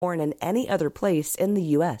born in any other place in the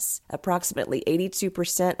U.S. Approximately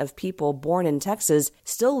 82% of people born in Texas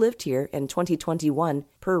still lived here in 2021,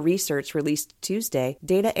 per research released Tuesday.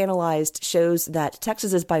 Data analyzed shows that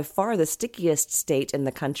Texas is by far the stickiest state in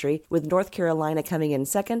the country, with North Carolina coming in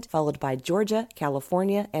second, followed by Georgia,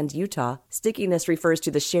 California, and Utah. Stickiness refers to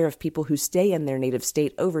the share of people who stay in their native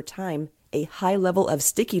state over time. A high level of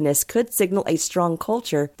stickiness could signal a strong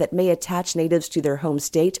culture that may attach natives to their home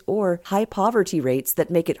state, or high poverty rates that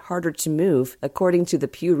make it harder to move, according to the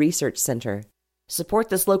Pew Research Center. Support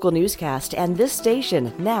this local newscast and this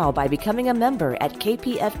station now by becoming a member at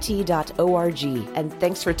kpft.org. And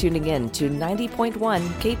thanks for tuning in to 90.1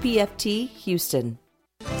 KPFT Houston.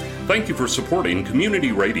 Thank you for supporting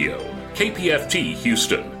Community Radio, KPFT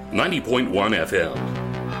Houston, 90.1 FM.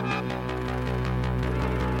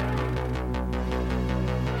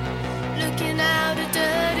 Looking out a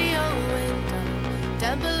dirty old window,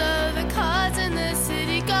 down below the cars in the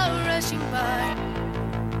city go rushing by.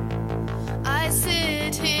 I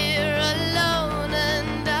sit here alone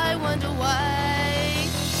and I wonder why.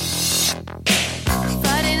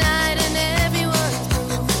 Friday night and everyone's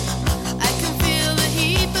moving. I can feel the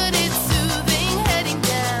heat but it's soothing heading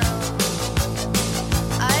down.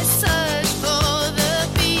 I search for the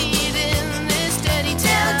beat in this steady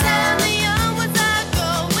town. Downtown the young ones are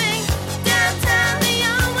going. Downtown the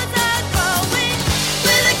young ones are going.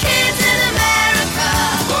 We're the kids in America.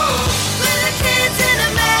 Whoa. We're the kids in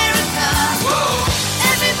America. Whoa.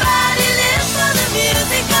 Everybody live for the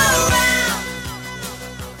music around.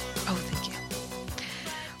 Oh, thank you.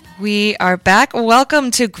 We are back.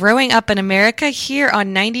 Welcome to Growing Up in America here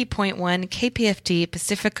on 90.1 KPFT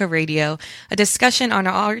Pacifica Radio, a discussion on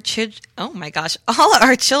all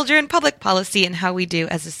our children, public policy, and how we do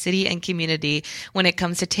as a city and community when it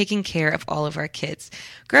comes to taking care of all of our kids.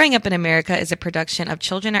 Growing Up in America is a production of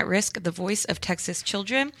Children at Risk, the Voice of Texas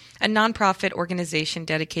Children, a nonprofit organization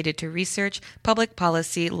dedicated to research, public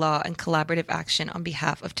policy, law, and collaborative action on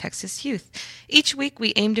behalf of Texas youth. Each week,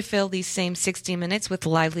 we aim to fill these same 60 minutes with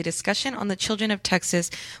lively discussion on the children of Texas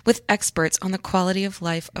with experts on the quality of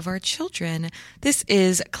life of our children. This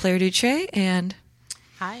is Claire Dutre and...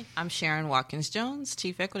 Hi, I'm Sharon Watkins-Jones,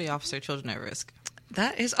 Chief Equity Officer, Children at Risk.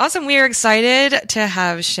 That is awesome. We are excited to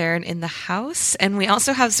have Sharon in the house, and we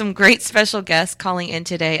also have some great special guests calling in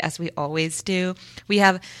today, as we always do. We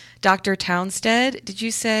have Dr. Townsend. Did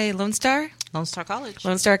you say Lone Star? Lone Star College.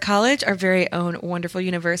 Lone Star College, our very own wonderful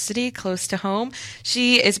university close to home.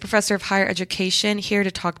 She is a professor of higher education, here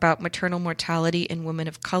to talk about maternal mortality in women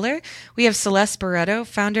of color. We have Celeste Barreto,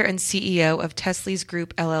 founder and CEO of Tesley's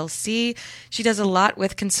Group, LLC. She does a lot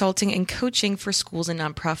with consulting and coaching for schools and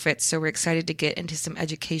nonprofits, so we're excited to get into some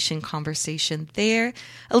education conversation there.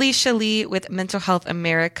 Alicia Lee with Mental Health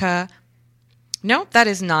America. No, that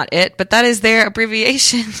is not it, but that is their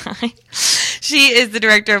abbreviation. She is the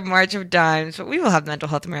director of March of Dimes, but we will have Mental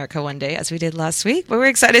Health America one day, as we did last week. But we're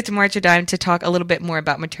excited to March of Dimes to talk a little bit more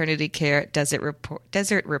about maternity care. Desert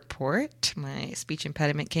Report. My speech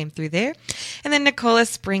impediment came through there. And then Nicola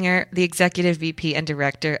Springer, the executive VP and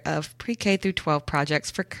director of Pre-K through 12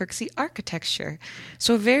 projects for Kirksey Architecture.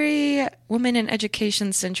 So a very women in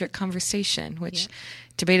education-centric conversation, which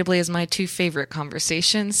debatably is my two favorite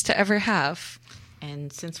conversations to ever have.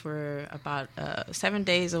 And since we're about 7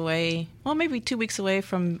 days away, well, maybe 2 weeks away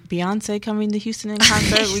from Beyonce coming to Houston in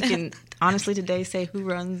concert, we can honestly today say who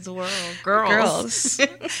runs the world? Girls.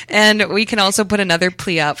 And we can also put another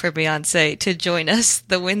plea out for Beyonce to join us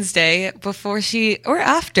the Wednesday before or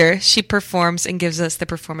after she performs and gives us the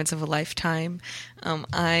performance of a lifetime.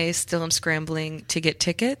 I still am scrambling to get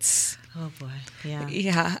tickets. Oh boy, yeah.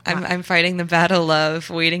 Yeah, I'm fighting the battle of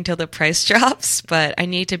waiting till the price drops, but I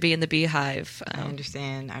need to be in the Beehive. I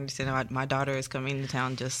understand. My daughter is coming to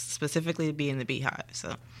town just specifically to be in the Beehive.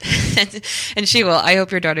 So, and she will. I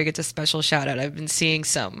hope your daughter gets a special shout out. I've been seeing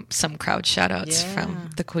some crowd shout outs from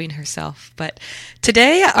the Queen herself. But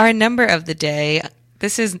today, our number of the day.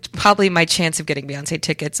 This is probably my chance of getting Beyonce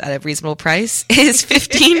tickets at a reasonable price, is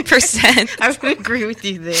 15%. I would agree with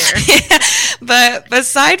you there. Yeah. But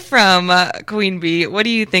aside from Queen Bee, what do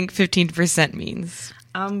you think 15% means?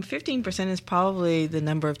 15% is probably the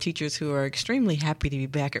number of teachers who are extremely happy to be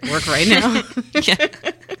back at work right now. Yeah.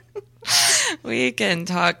 We can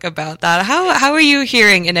talk about that. How are you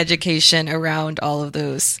hearing in education around all of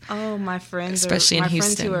those? Oh, my friends, especially in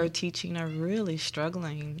Houston, friends who are teaching are really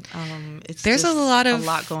struggling. There's a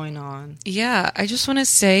lot going on. Yeah, I just want to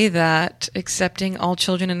say that accepting all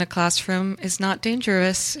children in the classroom is not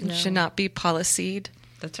dangerous and should not be policied.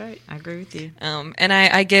 That's right. I agree with you. And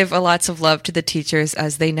I give lots of love to the teachers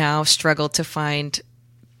as they now struggle to find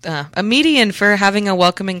a median for having a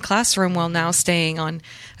welcoming classroom while now staying on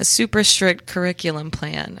a super strict curriculum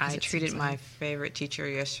plan. I treated my favorite teacher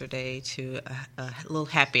yesterday to a little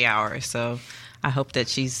happy hour, so I hope that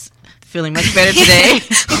she's feeling much better today.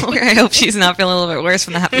 I hope she's not feeling a little bit worse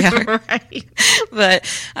from the happy hour. Right.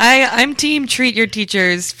 But I'm team treat your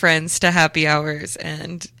teachers' friends to happy hours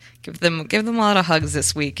and give them a lot of hugs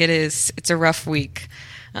this week. It's a rough week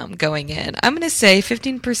going in. I'm going to say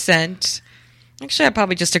 15%. Actually, I'd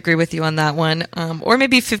probably just agree with you on that one. Or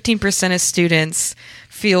maybe 15% of students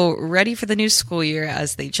feel ready for the new school year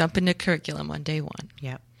as they jump into curriculum on day one.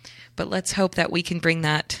 Yep. But let's hope that we can bring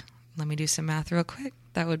that. Let me do some math real quick.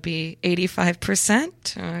 That would be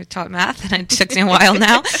 85%. I taught math, and it took me a while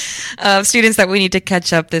now, of students that we need to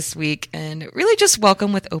catch up this week and really just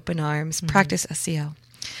welcome with open arms, practice SEL.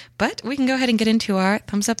 But we can go ahead and get into our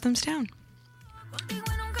thumbs up, thumbs down. Contigo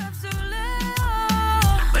en un capsuleo,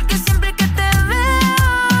 porque siempre que te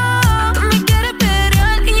veo, tú me quieres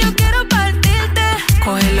pelear y yo quiero partirte.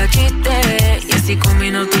 Coge los chistes y así con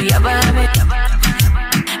minutos ya vas a ver.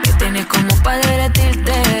 Me tienes como para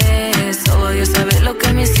derretirte, solo Dios sabe lo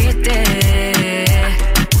que me hiciste.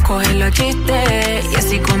 Coge los chistes y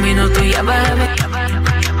así con minutos ya vas a ver.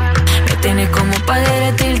 Me tienes como para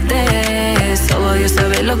derretirte, solo Dios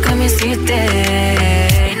sabe lo que me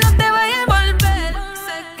hiciste. Y no te vayas a volver,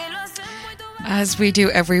 sé que lo hacemos y tú vas. As we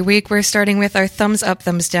do every week, we're starting with our thumbs up,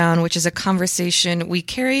 thumbs down, which is a conversation we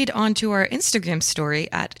carried onto our Instagram story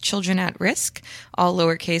at Children at Risk, all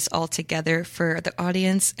lowercase, all together for the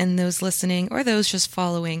audience and those listening or those just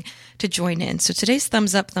following to join in. So today's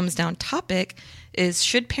thumbs up, thumbs down topic is,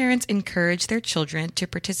 should parents encourage their children to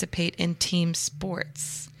participate in team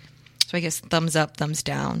sports? So I guess thumbs up, thumbs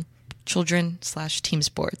down, children/team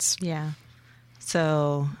sports. Yeah.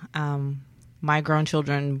 So, my grown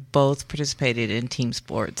children both participated in team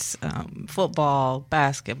sports, football,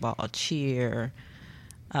 basketball, cheer,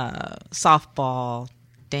 softball,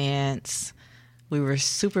 dance. We were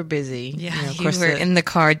super busy. Yeah, of you course, were in the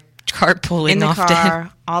car carpooling in the often.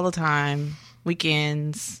 car all the time,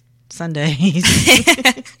 weekends, Sundays.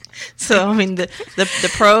 So, I mean, the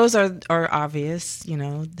pros are obvious,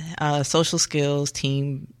 social skills,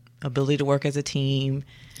 team ability to work as a team.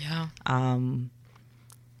 Yeah.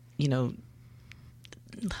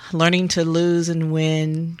 Learning to lose and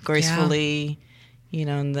win gracefully,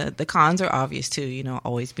 and the cons are obvious too,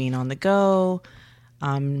 always being on the go,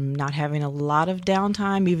 not having a lot of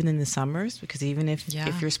downtime, even in the summers, because even if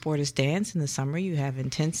your sport is dance, in the summer you have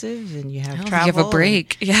intensive and you have travel. You have a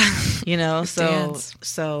break.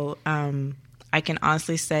 So I can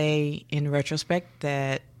honestly say in retrospect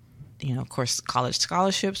that, of course, college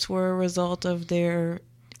scholarships were a result of their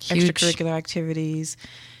extracurricular activities,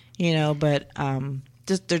 but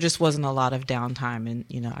there just wasn't a lot of downtime. And,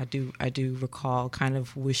 I do recall kind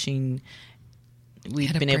of wishing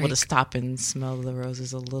we'd been able to stop and smell the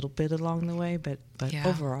roses a little bit along the way, but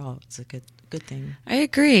overall it's a good thing. I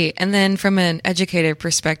agree. And then from an educator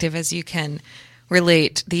perspective, as you can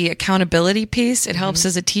relate, the accountability piece, it helps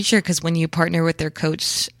as a teacher, because when you partner with their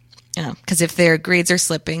coach, because if their grades are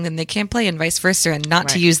slipping, then they can't play, and vice versa, and not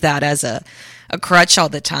to use that as a crutch all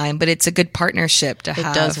the time, but it's a good partnership to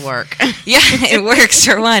have. It does work. Yeah, it works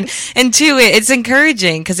for one. And two, it's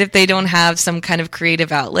encouraging, because if they don't have some kind of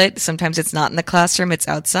creative outlet, sometimes it's not in the classroom, it's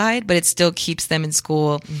outside, but it still keeps them in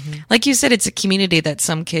school. Like you said, it's a community that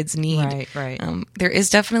some kids need. Right. There is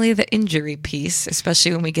definitely the injury piece,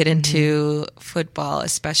 especially when we get into football,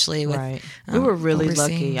 especially with we were really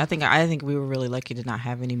overseeing. lucky. I think we were really lucky to not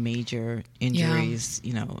have any major injuries.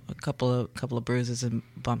 A couple of bruises and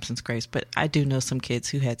bumps and scrapes, but I do know some kids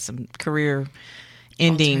who had some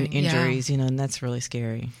career-ending injuries, and that's really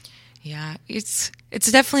scary. Yeah, it's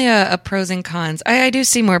definitely a pros and cons. I do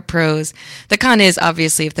see more pros. The con is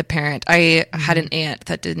obviously if the parent. I had an aunt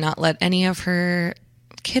that did not let any of her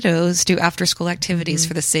kiddos do after-school activities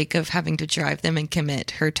for the sake of having to drive them and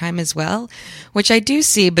commit her time as well, which I do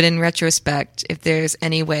see. But in retrospect, if there's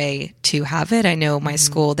any way to have it, I know my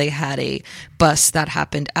school, they had a bus that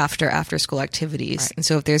happened after-school activities. And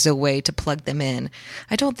so if there's a way to plug them in,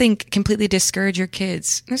 I don't think completely discourage your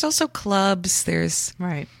kids. There's also clubs. There's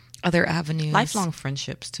other avenues. Lifelong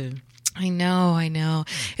friendships, too. I know.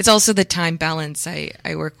 It's also the time balance. I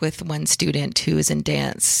work with one student who is in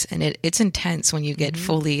dance, and it's intense when you get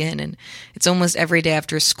fully in, and it's almost every day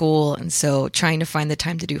after school. And so trying to find the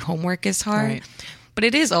time to do homework is hard. But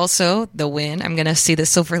it is also the win. I'm going to see the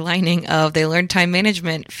silver lining of they learn time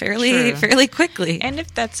management fairly quickly. And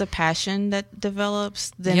if that's a passion that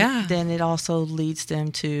develops, then it also leads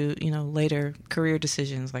them to, later career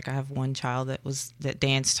decisions. Like I have one child that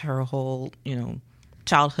danced her whole,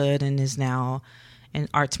 childhood and is now and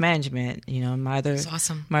arts management. That's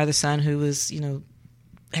awesome. My other son, who was,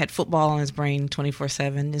 had football on his brain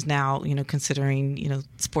 24/7, is now, considering,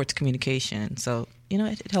 sports communication. So,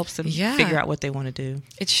 it helps them figure out what they want to do.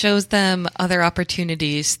 It shows them other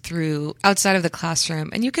opportunities through outside of the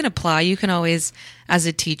classroom. And you can apply. You can always, as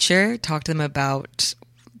a teacher, talk to them about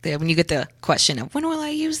when you get the question of, when will I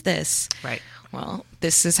use this? Right. Well,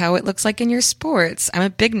 this is how it looks like in your sports. I'm a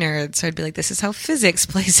big nerd, so I'd be like, this is how physics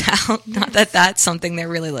plays out. Not that that's something they're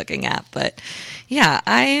really looking at, but yeah,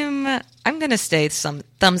 I'm going to stay some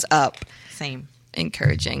thumbs up. Same.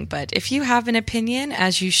 Encouraging. But if you have an opinion,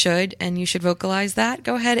 as you should, and you should vocalize that,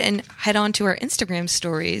 go ahead and head on to our Instagram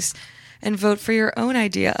stories and vote for your own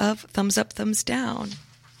idea of thumbs up, thumbs down.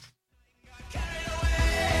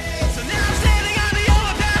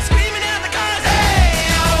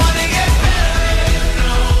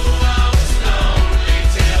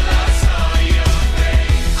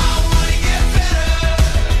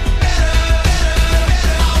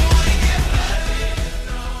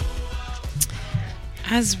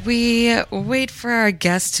 As we wait for our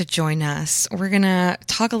guests to join us, we're going to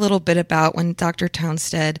talk a little bit about, when Dr.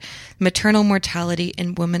 Townsend, maternal mortality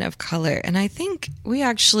in women of color. And I think we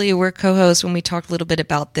actually were co-hosts when we talked a little bit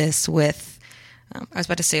about this with, I was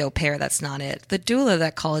about to say au pair, that's not it, the doula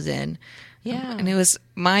that called in. Yeah. And it was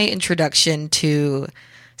my introduction to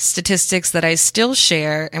statistics that I still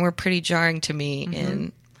share and were pretty jarring to me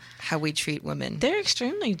in how we treat women. They're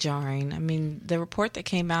extremely jarring. I mean, the report that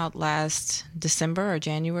came out last December or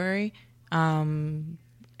January,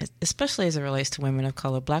 especially as it relates to women of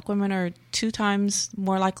color, Black women are 2 times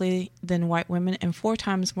more likely than white women and 4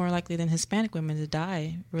 times more likely than Hispanic women to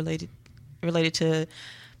die related to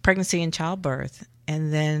pregnancy and childbirth.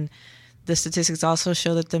 And then the statistics also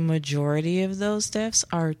show that the majority of those deaths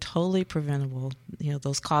are totally preventable.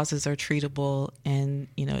 Those causes are treatable, and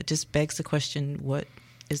it just begs the question, what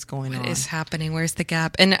is going on? What is happening? Where's the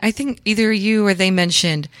gap? And I think either you or they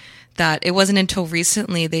mentioned that it wasn't until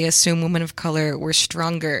recently they assumed women of color were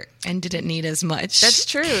stronger and didn't need as much. That's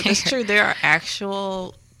true. That's true. There are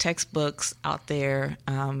actual textbooks out there,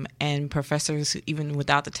 and professors, even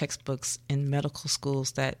without the textbooks in medical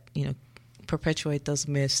schools, that perpetuate those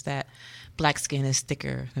myths that Black skin is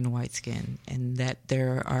thicker than white skin, and that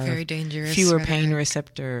there are very dangerous fewer rhetoric. pain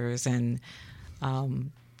receptors, and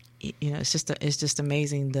it's just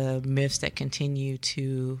amazing, the myths that continue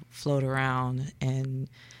to float around and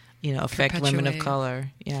affect women of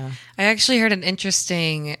color. Yeah. I actually heard an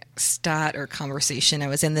interesting stat or conversation I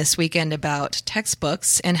was in this weekend about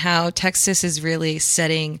textbooks and how Texas is really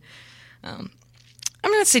setting, I'm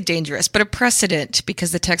not going to say dangerous, but a precedent,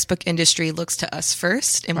 because the textbook industry looks to us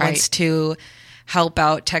first and wants to help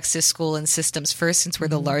out Texas school and systems first, since we're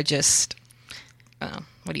the largest,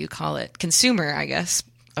 consumer, I guess,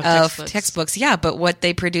 of textbooks. Yeah, but what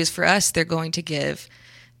they produce for us, they're going to give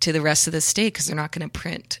to the rest of the state, because they're not going to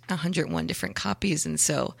print 101 different copies. And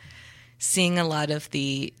so seeing a lot of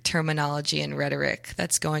the terminology and rhetoric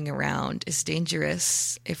that's going around is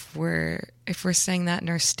dangerous if we're saying that in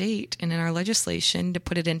our state and in our legislation to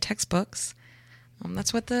put it in textbooks.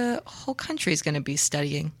 That's what the whole country is going to be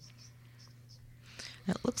studying.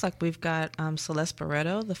 It looks like we've got Celeste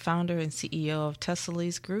Barreto, the founder and CEO of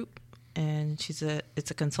Tessellys Group, and it's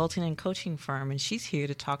a consulting and coaching firm, and she's here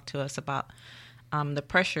to talk to us about the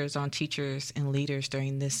pressures on teachers and leaders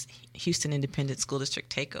during this Houston Independent School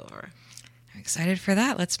District takeover. I'm excited for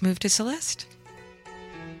that. Let's move to Celeste.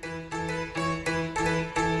 We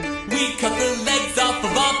cut the legs off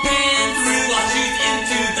of our pants, threw our shoes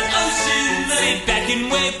into the ocean, sit back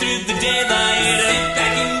and wave through the daylight, sit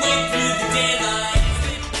back and wave through the daylight,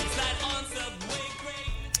 slide on subway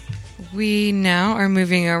grain. We now are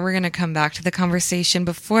moving on. We're going to come back to the conversation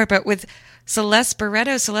before, but with Celeste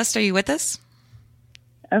Barreto. Celeste, are you with us?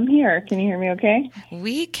 I'm here. Can you hear me okay?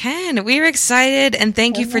 We can. We're excited, and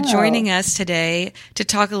thank you for Hello. joining us today to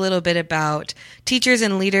talk a little bit about teachers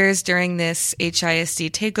and leaders during this HISD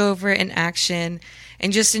takeover in action,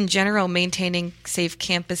 and just in general, maintaining safe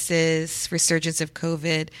campuses, resurgence of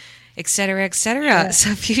COVID, et cetera, et cetera. Yeah.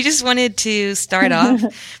 So if you just wanted to start off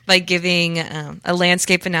by giving a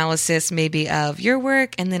landscape analysis maybe of your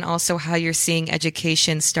work, and then also how you're seeing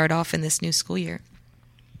education start off in this new school year.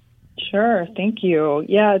 Sure. Thank you.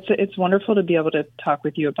 Yeah, it's wonderful to be able to talk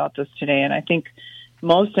with you about this today. And I think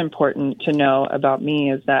most important to know about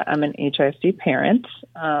me is that I'm an HISD parent,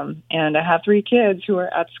 and I have 3 kids who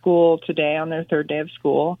are at school today on their 3rd day of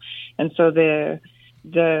school. And so the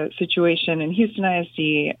situation in Houston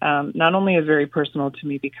ISD not only is very personal to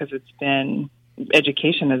me because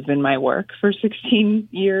education has been my work for 16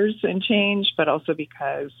 years and change, but also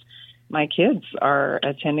because my kids are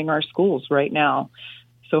attending our schools right now.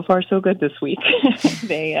 So far, so good this week.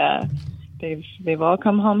 They've all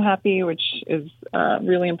come home happy, which is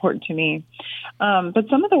really important to me. But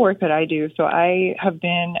some of the work that I do, so I have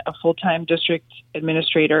been a full-time district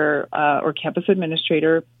administrator or campus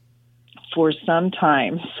administrator for some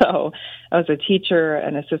time. So I was a teacher,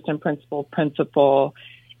 an assistant principal,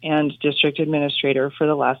 and district administrator for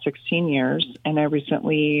the last 16 years. And I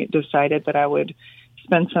recently decided that I would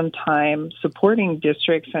spend some time supporting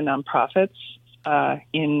districts and nonprofits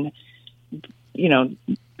in,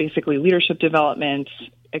 basically leadership development,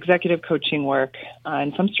 executive coaching work,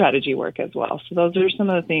 and some strategy work as well. So those are some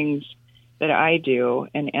of the things that I do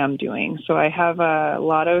and am doing. So I have a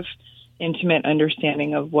lot of intimate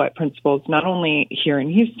understanding of what principals, not only here in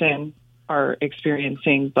Houston, are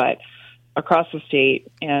experiencing, but across the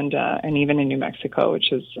state and even in New Mexico,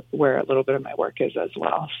 which is where a little bit of my work is as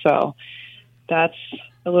well. So that's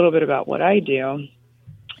a little bit about what I do.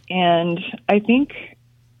 And I think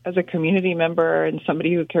as a community member and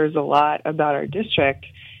somebody who cares a lot about our district,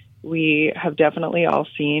 we have definitely all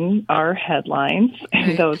seen our headlines,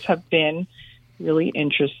 and those have been really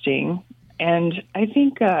interesting. And I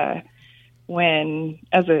think when,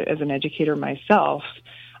 as an educator myself,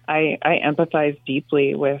 I empathize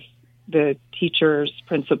deeply with the teachers,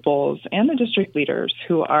 principals, and the district leaders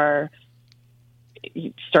who are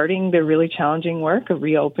starting the really challenging work of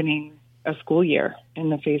reopening a school year in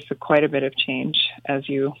the face of quite a bit of change, as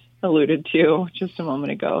you alluded to just a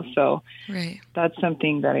moment ago. So that's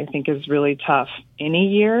something that I think is really tough any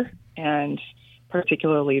year, and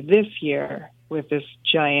particularly this year with this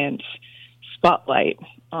giant spotlight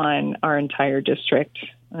on our entire district.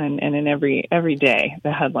 And in every day,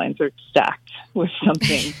 the headlines are stacked with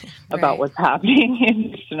something about what's happening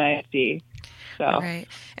in Houston ISD. So. Right.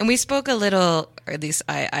 And we spoke a little, or at least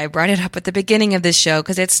I brought it up at the beginning of this show,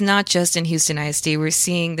 because it's not just in Houston ISD. We're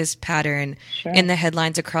seeing this pattern in the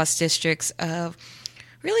headlines across districts of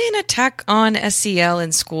really an attack on SEL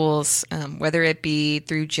in schools, whether it be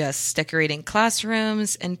through just decorating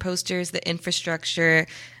classrooms and posters, the infrastructure,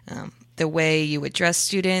 the way you address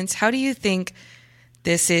students. How do you think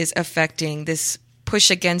this is affecting this push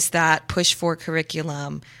against that, push for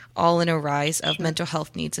curriculum, all in a rise of mental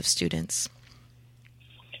health needs of students?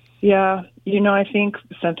 Yeah, I think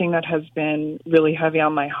something that has been really heavy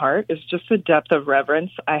on my heart is just the depth of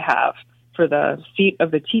reverence I have for the seat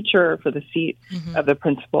of the teacher, for the seat of the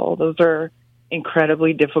principal. Those are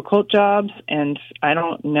incredibly difficult jobs, and I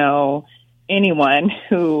don't know anyone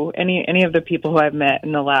any of the people who I've met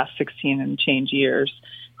in the last 16 and change years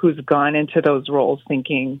who's gone into those roles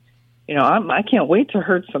thinking, I can't wait to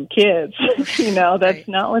hurt some kids. That's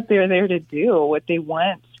not what they're there to do. What they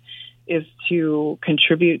want is to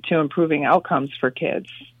contribute to improving outcomes for kids.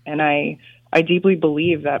 And I deeply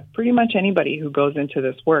believe that pretty much anybody who goes into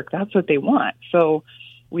this work, that's what they want. So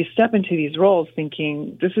we step into these roles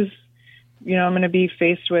thinking, this is, I'm going to be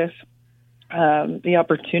faced with the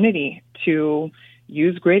opportunity to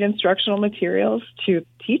use great instructional materials to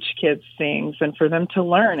teach kids things and for them to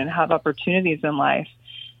learn and have opportunities in life.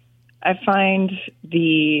 I find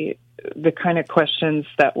the kind of questions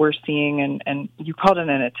that we're seeing, and you called it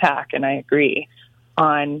an attack, and I agree,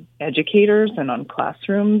 on educators and on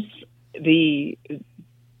classrooms, the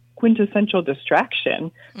quintessential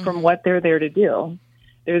distraction from what they're there to do.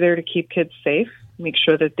 They're there to keep kids safe, make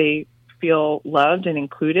sure that they feel loved and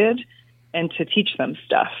included, and to teach them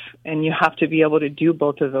stuff. And you have to be able to do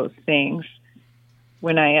both of those things.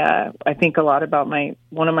 When I think a lot about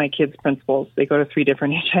one of my kids' principals, they go to 3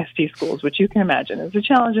 different HISD schools, which you can imagine is a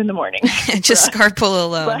challenge in the morning. Just carpool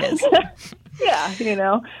alone.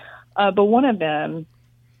 But one of them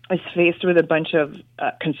is faced with a bunch of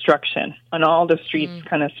construction on all the streets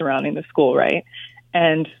kind of surrounding the school, right?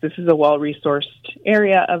 And this is a well-resourced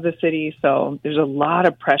area of the city, so there's a lot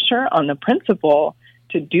of pressure on the principal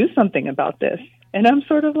to do something about this. And I'm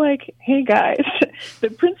sort of like, hey, guys, the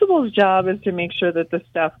principal's job is to make sure that the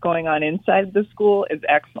stuff going on inside the school is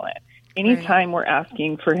excellent. Anytime we're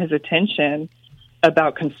asking for his attention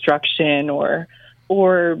about construction or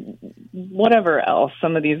whatever else,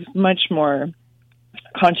 some of these much more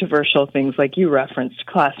controversial things like you referenced,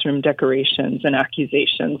 classroom decorations and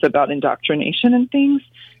accusations about indoctrination and things,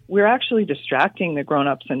 we're actually distracting the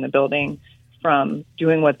grown-ups in the building from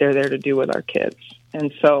doing what they're there to do with our kids.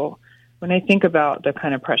 And so when I think about the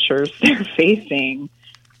kind of pressures they're facing,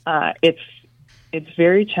 it's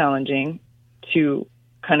very challenging to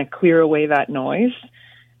kind of clear away that noise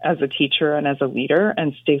as a teacher and as a leader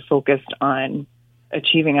and stay focused on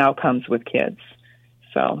achieving outcomes with kids.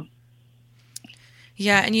 So,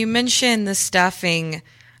 yeah, and you mentioned the staffing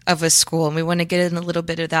of a school. And we want to get in a little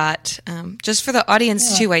bit of that. Just for the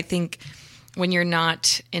audience too, I think when you're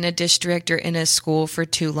not in a district or in a school for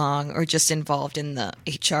too long or just involved in the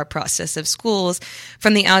HR process of schools,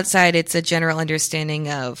 from the outside, it's a general understanding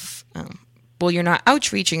of, well, you're not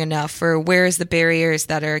outreaching enough, or where's the barriers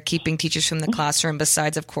that are keeping teachers from the classroom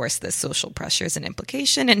besides, of course, the social pressures and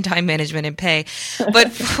implication and time management and pay.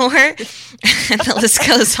 But for, and the list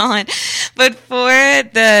goes on, but for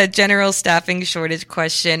the general staffing shortage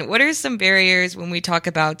question, what are some barriers when we talk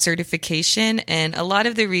about certification? And a lot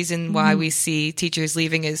of the reason why we see teachers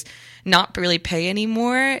leaving is not really pay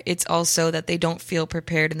anymore. It's also that they don't feel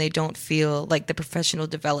prepared and they don't feel like the professional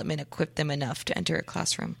development equipped them enough to enter a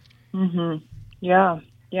classroom. Mm-hmm. Yeah.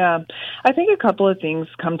 I think a couple of things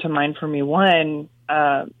come to mind for me. One,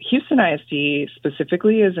 Houston ISD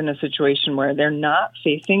specifically is in a situation where they're not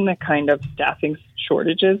facing the kind of staffing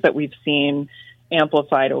shortages that we've seen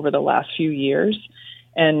amplified over the last few years.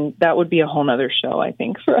 And that would be a whole nother show, I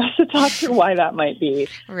think, for us to talk through why that might be.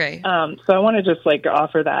 Right. So I want to just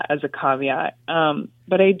offer that as a caveat.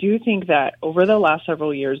 But I do think that over the last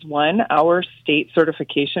several years, one, our state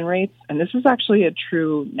certification rates, and this is actually a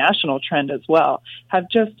true national trend as well, have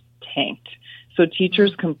just tanked. So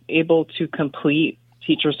teachers able to complete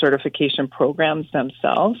teacher certification programs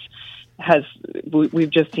themselves we've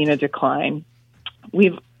just seen a decline.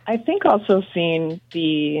 We've, I think, also seen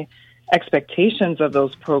the expectations of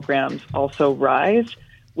those programs also rise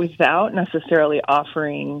without necessarily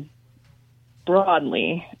offering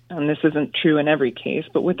broadly, and this isn't true in every case,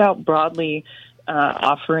 but without broadly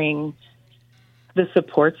offering the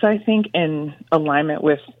supports, I think, in alignment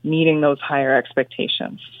with meeting those higher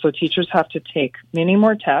expectations. So teachers have to take many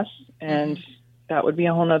more tests, and that would be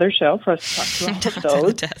a whole other show for us to talk about all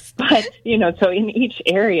of those. But, so in each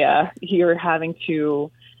area, you're having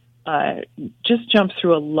to just jump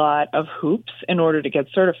through a lot of hoops in order to get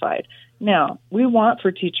certified. Now, we want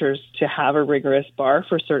for teachers to have a rigorous bar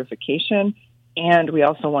for certification, and we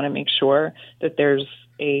also want to make sure that there's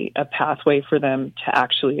a pathway for them to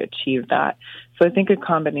actually achieve that. So I think a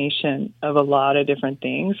combination of a lot of different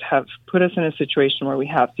things have put us in a situation where we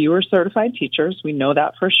have fewer certified teachers. We know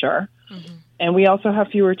that for sure. Mm-hmm. And we also have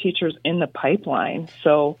fewer teachers in the pipeline.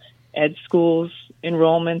 So ed schools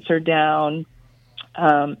enrollments are down.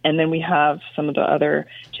 And then we have some of the other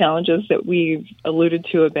challenges that we've alluded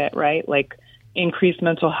to a bit, right? Like increased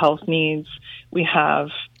mental health needs. We have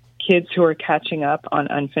kids who are catching up on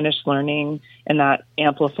unfinished learning, and that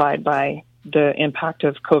amplified by the impact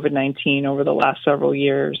of COVID-19 over the last several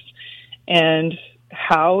years. And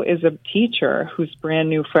how is a teacher who's brand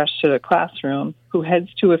new, fresh to the classroom, who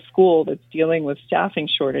heads to a school that's dealing with staffing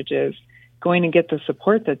shortages, going to get the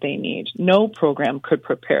support that they need? No program could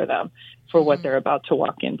prepare them for what they're about to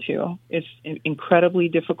walk into. It's incredibly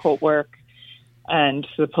difficult work, and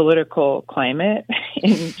the political climate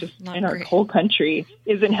in our whole country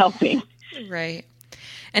isn't helping. Right.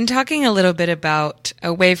 And talking a little bit about,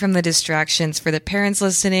 away from the distractions, for the parents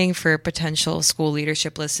listening, for potential school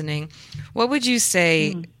leadership listening, what would you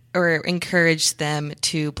say or encourage them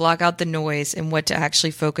to block out the noise and what to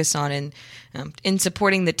actually focus on in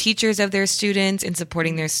supporting the teachers of their students, in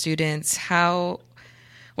supporting their students?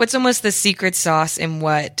 What's almost the secret sauce in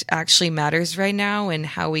what actually matters right now, and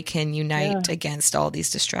how we can unite against all these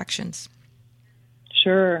distractions?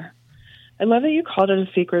 Sure. I love that you called it a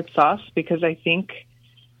secret sauce, because I think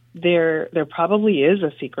there probably is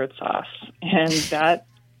a secret sauce, and that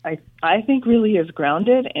I think really is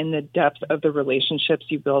grounded in the depth of the relationships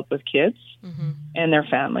you build with kids and their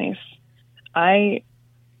families. I'm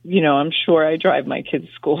sure I drive my kids'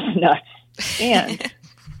 schools nuts, and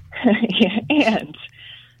and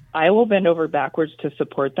I will bend over backwards to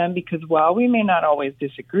support them, because while we may not always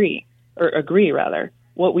agree,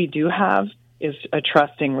 what we do have is a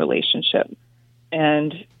trusting relationship.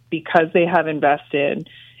 And because they have invested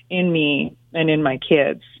in me and in my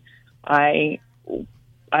kids, I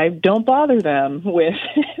don't bother them with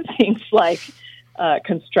things like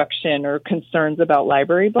construction or concerns about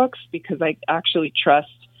library books, because I actually trust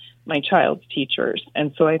my child's teachers.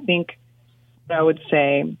 And so I think what I would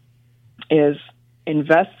say is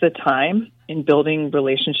invest the time in building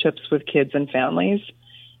relationships with kids and families.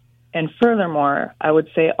 And furthermore, I would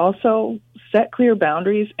say also set clear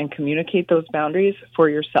boundaries and communicate those boundaries for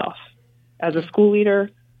yourself. As a school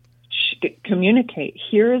leader, communicate.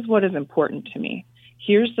 Here is what is important to me.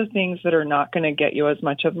 Here's the things that are not going to get you as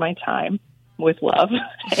much of my time, with love.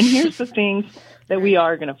 And here's the things that we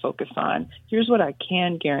are going to focus on. Here's what I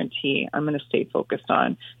can guarantee I'm going to stay focused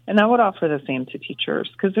on. And I would offer the same to teachers,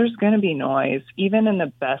 because there's going to be noise. Even in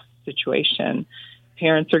the best situation,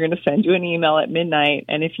 parents are going to send you an email at midnight.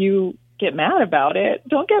 And if you get mad about it,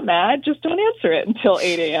 don't get mad. Just don't answer it until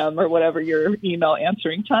 8 a.m. or whatever your email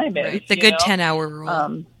answering time is. Right. The good 10-hour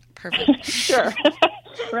rule. Perfect. Sure.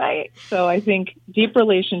 Right. So I think deep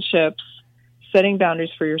relationships, setting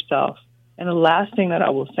boundaries for yourself. And the last thing that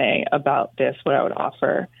I will say about this, what I would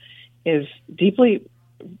offer, is deeply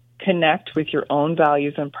connect with your own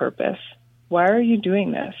values and purpose. Why are you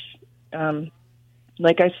doing this?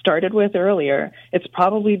 Like I started with earlier, it's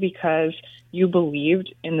probably because you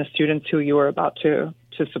believed in the students who you were about to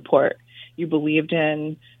support. You believed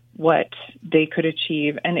in what they could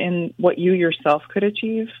achieve and in what you yourself could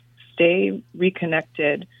achieve. Stay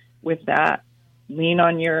reconnected with that. Lean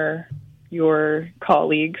on your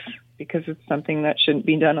colleagues, because it's something that shouldn't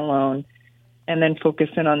be done alone. And then focus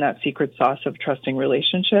in on that secret sauce of trusting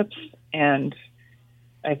relationships. And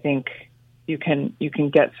I think you can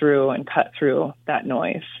get through and cut through that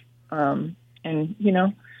noise. And,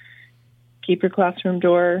 keep your classroom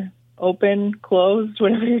door open, closed,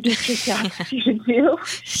 whatever your district asks you to do.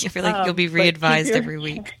 I feel like you'll be re-advised every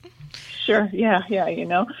week. Sure. Yeah.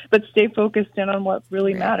 But stay focused in on what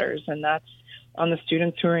really matters. And that's on the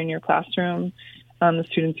students who are in your classroom, the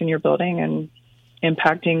students in your building, and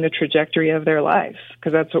impacting the trajectory of their lives,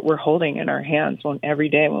 because that's what we're holding in our hands every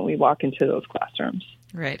day when we walk into those classrooms.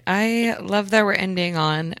 Right. I love that we're ending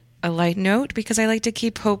on a light note, because I like to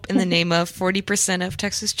keep hope in the name of 40% of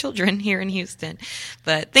Texas children here in Houston.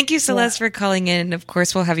 But thank you, Celeste, for calling in. And of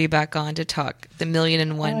course, we'll have you back on to talk the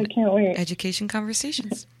 1,000,001 I can't wait. education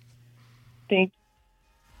conversations. Thank you.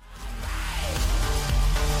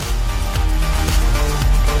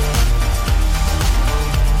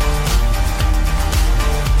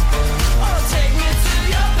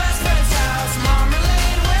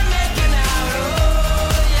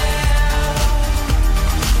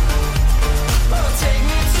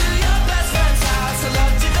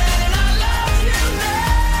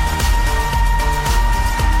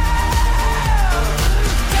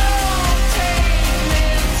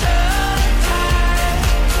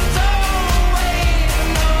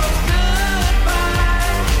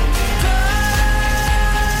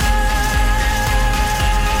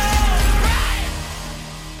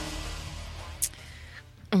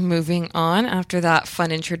 Moving on after that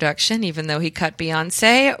fun introduction, even though he cut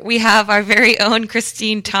Beyonce, we have our very own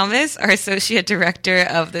Christine Thomas, our Associate Director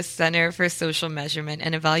of the Center for Social Measurement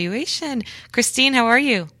and Evaluation. Christine, how are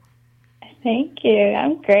you? Thank you.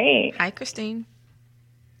 I'm great. Hi, Christine.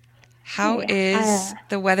 How is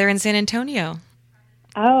the weather in San Antonio?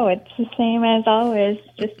 Oh, it's the same as always,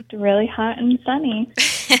 just really hot and sunny.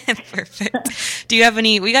 Perfect. Do you have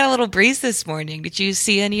any? We got a little breeze this morning. Did you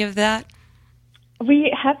see any of that?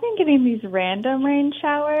 We have been getting these random rain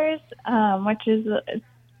showers, which is a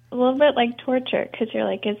little bit like torture, because you're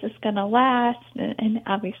like, is this going to last? And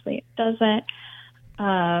obviously it doesn't.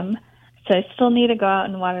 So I still need to go out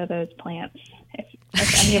and water those plants,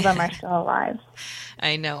 if any of them are still alive.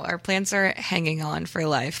 I know. Our plants are hanging on for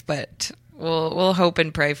life, but we'll hope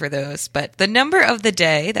and pray for those. But the number of the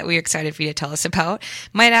day that we're excited for you to tell us about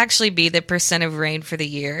might actually be the percent of rain for the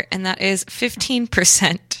year, and that is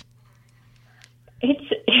 15%.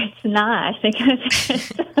 It's not. I think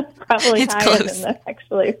it's probably It's higher close. than the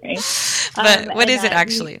actually rain. But what is it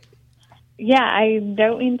actually? Yeah, I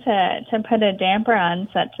don't mean to put a damper on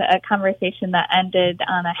such a conversation that ended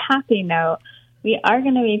on a happy note. We are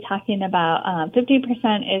going to be talking about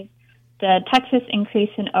 50% is the Texas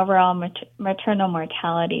increase in overall maternal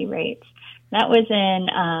mortality rates. That was in,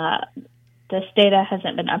 this data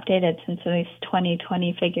hasn't been updated since at least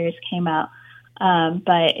 2020 figures came out,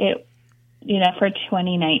 but it, for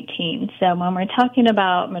 2019. So when we're talking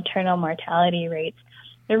about maternal mortality rates,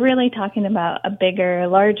 they're really talking about a bigger,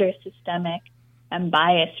 larger systemic and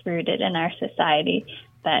bias rooted in our society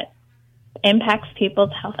that impacts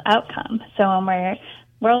people's health outcomes. So when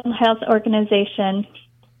World Health Organization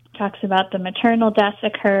talks about the maternal deaths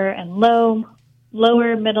occur in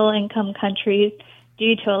lower middle income countries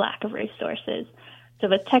due to a lack of resources. So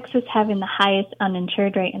with Texas having the highest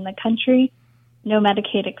uninsured rate in the country, no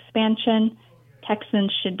Medicaid expansion,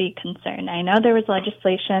 Texans should be concerned. I know there was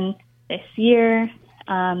legislation this year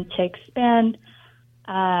to expand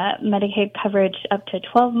Medicaid coverage up to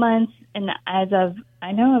 12 months, and as of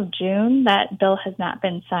June, that bill has not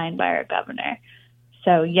been signed by our governor.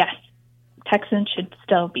 So yes, Texans should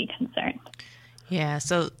still be concerned. Yeah,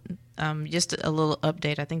 so just a little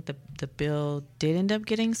update. I think the bill did end up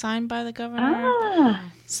getting signed by the governor.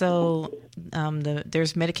 So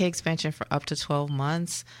there's Medicaid expansion for up to 12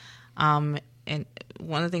 months. And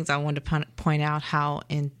one of the things I wanted to point out, how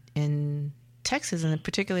in Texas, and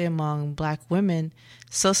particularly among Black women,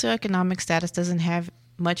 socioeconomic status doesn't have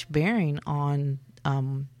much bearing on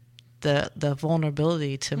the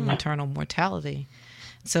vulnerability to maternal mortality.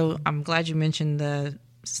 So I'm glad you mentioned the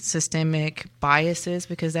systemic biases,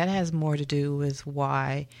 because that has more to do with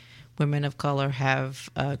why women of color have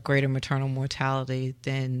greater maternal mortality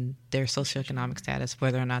than their socioeconomic status,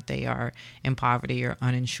 whether or not they are in poverty or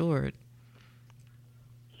uninsured.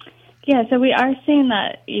 Yeah, so we are seeing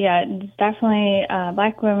that, definitely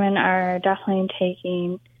Black women are definitely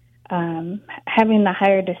taking, having the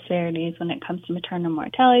higher disparities when it comes to maternal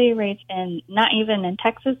mortality rates, and not even in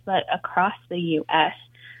Texas, but across the U.S.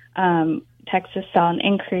 Texas saw an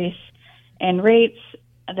increase in rates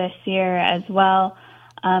this year as well.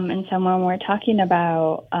 And so when we're talking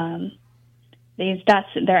about these deaths,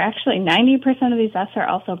 they're actually 90% of these deaths are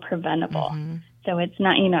also preventable. Mm-hmm. So it's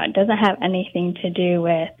not, it doesn't have anything to do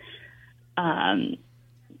with,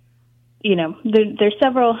 there's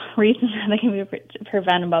several reasons that they can be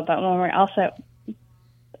preventable, but when we're also,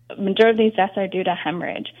 majority of these deaths are due to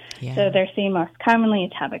hemorrhage. Yeah. So they're seen most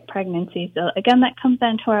commonly ectopic pregnancy. So again, that comes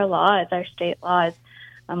into our laws, our state laws.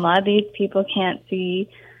 A lot of these people can't see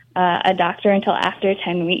a doctor until after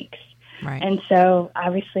 10 weeks. Right. And so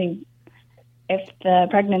obviously, if the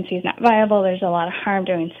pregnancy is not viable, there's a lot of harm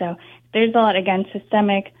doing so. There's a lot, again,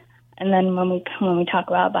 systemic. And then when we talk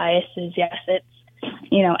about biases, yes, it's,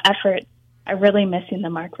 efforts are really missing the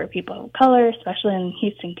mark for people of color, especially in the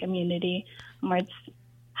Houston community, where it's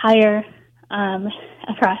higher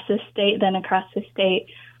across the state than across the state.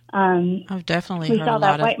 I've definitely we heard saw a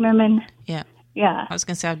that lot white of women. Yeah. I was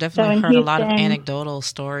going to say, I've definitely heard a lot of anecdotal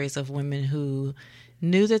stories of women who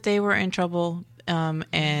knew that they were in trouble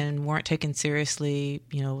and weren't taken seriously.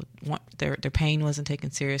 Their pain wasn't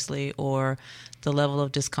taken seriously, or the level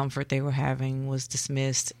of discomfort they were having was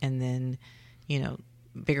dismissed, and then,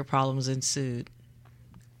 bigger problems ensued.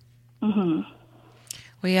 Mm-hmm.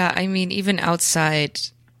 Well, yeah, I mean, even outside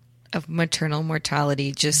of maternal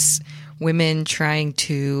mortality, just women trying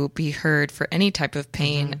to be heard for any type of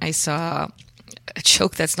pain. Mm-hmm. I saw a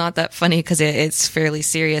joke that's not that funny because it's fairly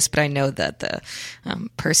serious, but I know that the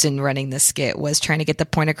person running the skit was trying to get the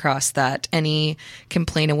point across that any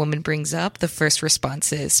complaint a woman brings up, the first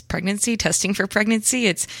response is pregnancy, testing for pregnancy.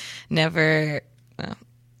 It's never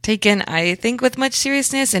taken, I think, with much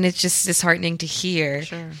seriousness, and it's just disheartening to hear.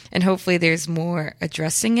 Sure. And hopefully there's more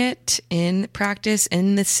addressing it in practice,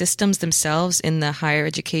 in the systems themselves, in the higher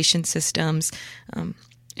education systems,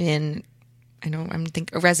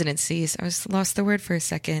 residencies. I just lost the word for a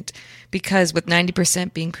second, because with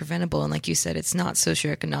 90% being preventable, and like you said, it's not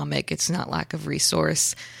socioeconomic, it's not lack of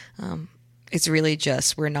resource. It's really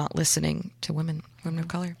just we're not listening to women of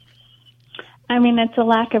color. I mean, it's a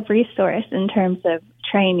lack of resource in terms of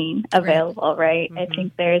training available, right? Mm-hmm. I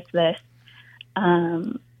think there's this,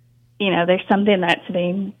 there's something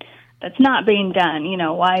that's not being done.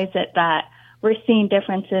 Why is it that we're seeing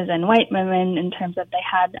differences in white women in terms of they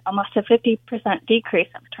had almost a 50% decrease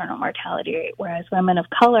in maternal mortality rate, whereas women of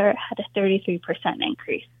color had a 33%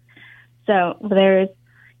 increase. So there's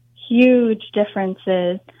huge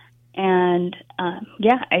differences, and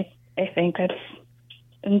I think that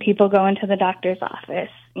when people go into the doctor's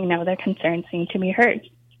office, their concerns seem to be heard.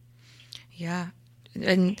 Yeah,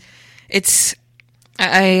 and it's.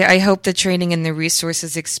 I hope the training and the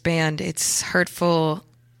resources expand. It's hurtful,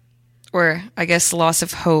 or I guess loss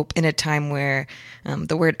of hope in a time where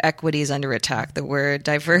the word equity is under attack, the word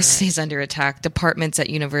diversity is under attack. Departments at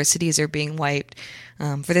universities are being wiped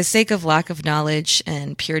for the sake of lack of knowledge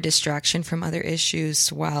and pure distraction from other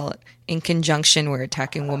issues, while in conjunction we're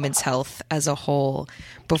attacking women's health as a whole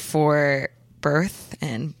before birth.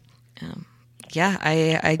 And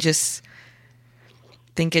I just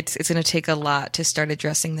think it's going to take a lot to start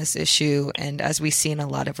addressing this issue. And as we see in a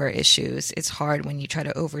lot of our issues, it's hard when you try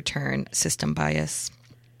to overturn system bias.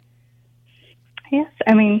 Yes,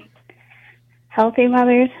 I mean, healthy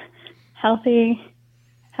mothers, healthy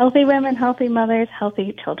women, healthy mothers,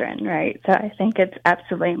 healthy children, right? So I think it's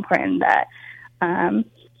absolutely important that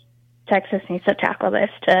Texas needs to tackle this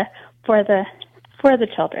for the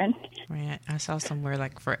children. Right. I saw somewhere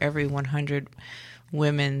like for every 100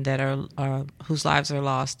 women that are whose lives are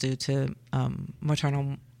lost due to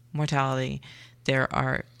maternal mortality, there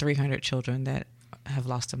are 300 children that have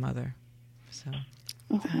lost a mother. So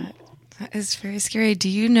that is very scary. Do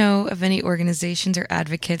you know of any organizations or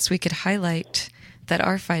advocates we could highlight that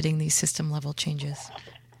are fighting these system level changes?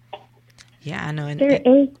 Yeah, I know. There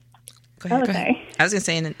is. Go ahead. Okay. I was going to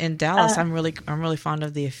say in Dallas, I'm really fond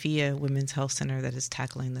of the AFIA Women's Health Center that is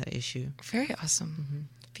tackling that issue. Very awesome.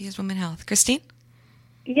 AFIA's Women's Health. Christine?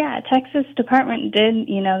 Yeah, Texas Department did,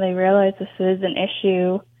 they realized this is an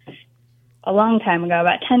issue a long time ago,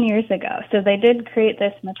 about 10 years ago. So they did create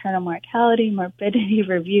this maternal mortality, morbidity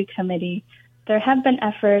review committee. There have been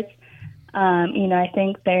efforts. I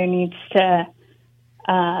think there needs to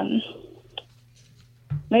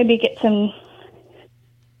maybe get some,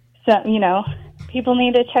 people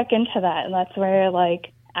need to check into that. And that's where,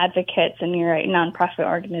 like, advocates and you're right, nonprofit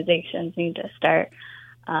organizations need to start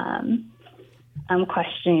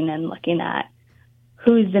questioning and looking at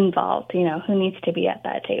who's involved, who needs to be at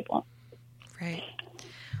that table. Right.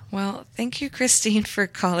 Well, thank you, Christine, for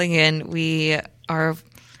calling in. We are,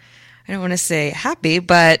 I don't want to say happy,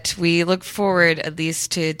 but we look forward at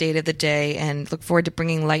least to Date of the Day and look forward to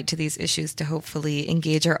bringing light to these issues to hopefully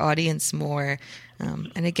engage our audience more.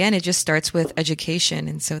 And again, it just starts with education.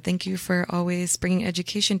 And so thank you for always bringing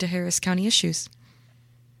education to Harris County issues.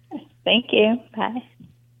 Thank you. Bye.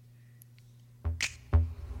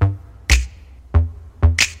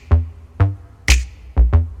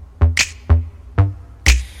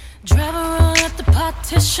 Drive around at the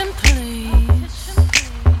partition, please.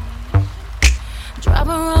 Drive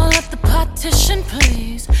around at the partition,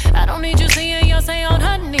 please. I don't need you seeing Yonsei on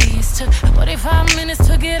her knees. Took 45 minutes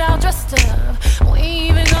to get all dressed up. We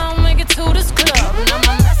ain't even gonna make it to this club. Now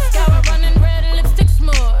my mascara running red, lipstick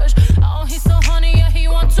smudge. Oh, he's so honey, yeah, he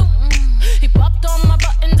want to. He popped on my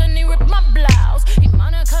buttons and he ripped my blouse. He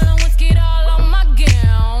Monica Lewinsky all on my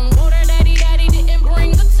gown. Water daddy didn't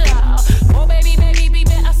bring the towel. Oh, baby,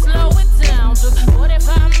 I slow it down. Took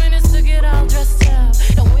 45 minutes to get all dressed up.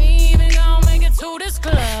 And we ain't even gonna make it to this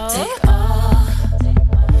club. Take all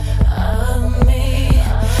of me.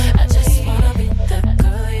 I just wanna be the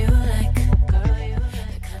girl you like.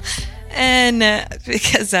 And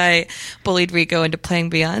because I bullied Rico into playing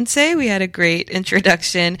Beyonce, we had a great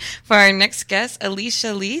introduction for our next guest,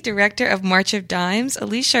 Alicia Lee, Director of March of Dimes.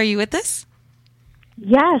 Alicia, are you with us?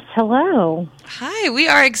 Yes, hello. Hi, we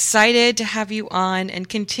are excited to have you on and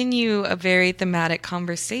continue a very thematic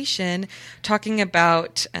conversation talking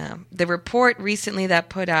about the report recently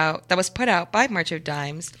that was put out by March of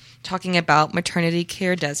Dimes, talking about maternity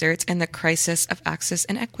care deserts and the crisis of access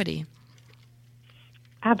and equity.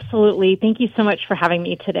 Absolutely. Thank you so much for having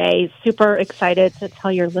me today. Super excited to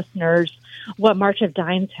tell your listeners what March of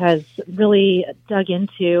Dimes has really dug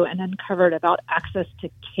into and uncovered about access to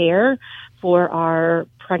care for our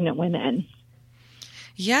pregnant women.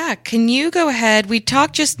 Yeah, can you go ahead? We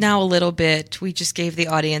talked just now a little bit. We just gave the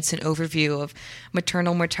audience an overview of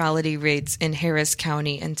maternal mortality rates in Harris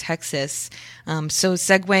County and Texas. So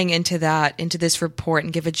segueing into that, into this report,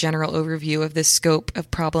 and give a general overview of the scope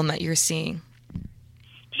of problem that you're seeing.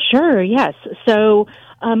 Sure, yes. So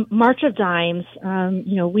March of Dimes,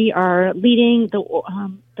 we are leading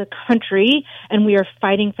the country, and we are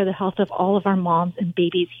fighting for the health of all of our moms and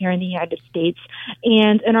babies here in the United States.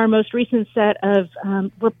 And in our most recent set of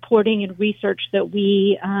reporting and research that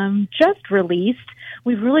we just released,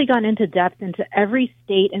 we've really gone into depth into every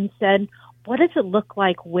state and said, what does it look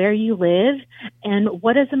like where you live, and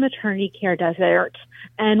what is a maternity care desert,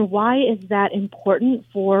 and why is that important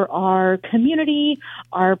for our community,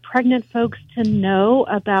 our pregnant folks to know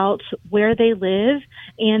about where they live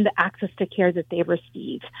and the access to care that they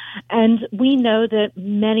receive. And we know that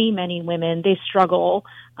many, many women, they struggle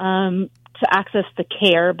to access the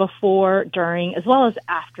care before, during, as well as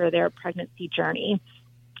after their pregnancy journey.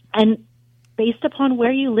 And based upon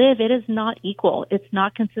where you live, it is not equal. It's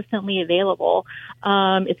not consistently available.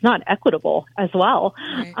 It's not equitable as well.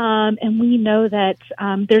 Right. And we know that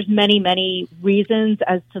there's many, many reasons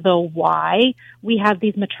as to the why we have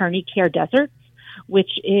these maternity care deserts,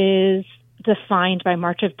 which is defined by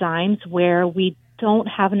March of Dimes, where we don't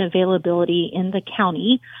have an availability in the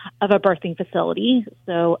county of a birthing facility.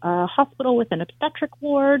 So a hospital with an obstetric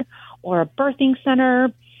ward or a birthing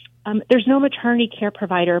center. There's no maternity care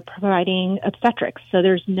provider providing obstetrics. So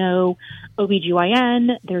there's no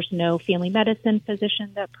OBGYN, there's no family medicine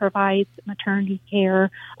physician that provides maternity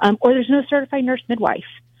care, or there's no certified nurse midwife.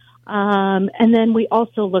 And then we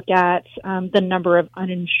also look at the number of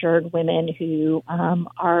uninsured women who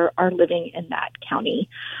are living in that county.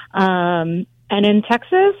 And in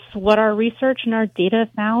Texas, what our research and our data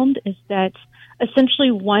found is that essentially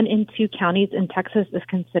 1 in 2 counties in Texas is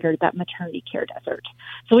considered that maternity care desert.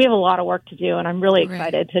 So we have a lot of work to do, and I'm really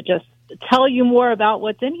excited to just tell you more about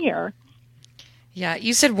what's in here. Yeah,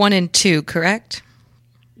 you said 1 in 2, correct?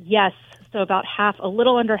 Yes. So about half, a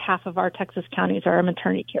little under half of our Texas counties are a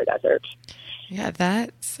maternity care desert. Yeah,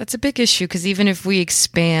 that's a big issue, because even if we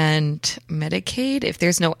expand Medicaid, if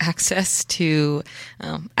there's no access to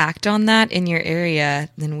act on that in your area,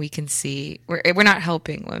 then we can see we're not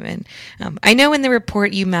helping women. I know in the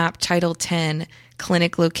report you mapped Title 10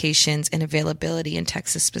 clinic locations and availability in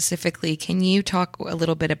Texas specifically. Can you talk a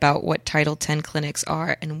little bit about what Title X clinics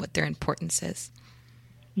are and what their importance is?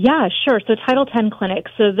 Yeah, sure. So Title X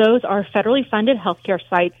clinics, so those are federally funded healthcare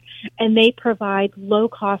sites, and they provide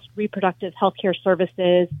low-cost reproductive healthcare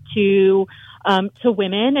services to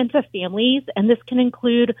women and to families, and this can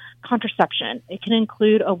include contraception. It can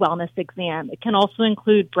include a wellness exam. It can also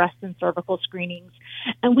include breast and cervical screenings.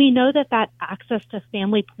 And we know that access to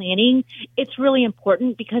family planning, it's really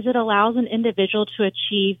important because it allows an individual to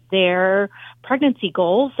achieve their pregnancy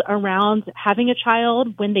goals around having a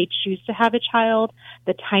child, when they choose to have a child,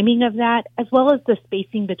 the timing of that, as well as the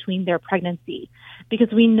spacing between their pregnancy.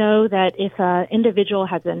 Because we know that if an individual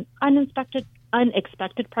has an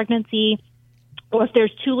unexpected pregnancy, or if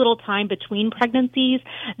there's too little time between pregnancies,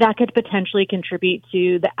 that could potentially contribute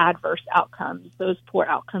to the adverse outcomes, those poor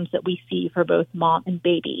outcomes that we see for both mom and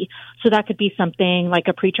baby. So that could be something like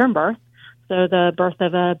a preterm birth, so the birth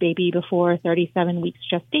of a baby before 37 weeks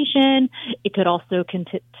gestation. It could also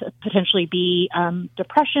potentially be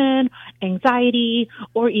depression, anxiety,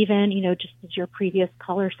 or even, just as your previous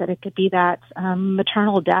caller said, it could be that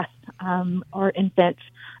maternal death or infant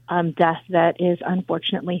death that is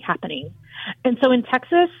unfortunately happening. And so in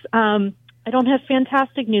Texas, I don't have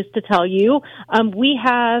fantastic news to tell you. We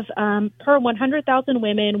have, per 100,000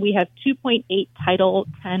 women, we have 2.8 Title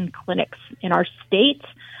X clinics in our state.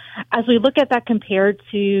 As we look at that compared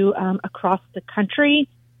to across the country,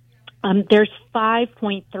 there's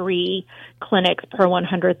 5.3 clinics per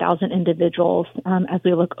 100,000 individuals as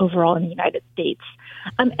we look overall in the United States.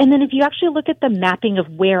 And then if you actually look at the mapping of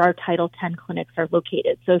where our Title X clinics are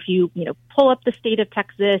located, so if you pull up the state of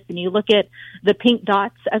Texas and you look at the pink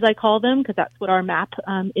dots, as I call them, because that's what our map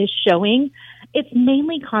is showing, it's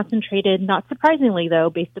mainly concentrated, not surprisingly though,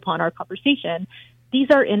 based upon our conversation, these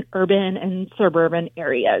are in urban and suburban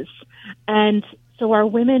areas. And so our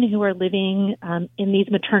women who are living in these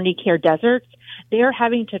maternity care deserts, they are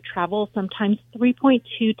having to travel sometimes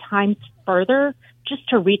 3.2 times further just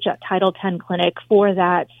to reach a Title X clinic for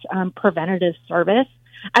that preventative service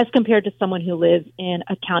as compared to someone who lives in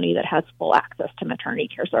a county that has full access to maternity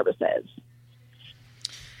care services.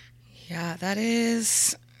 Yeah,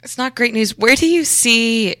 it's not great news. Where do you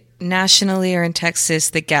see nationally or in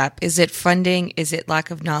Texas the gap? Is it funding? Is it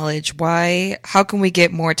lack of knowledge? How can we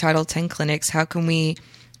get more Title X clinics? How can we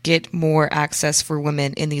get more access for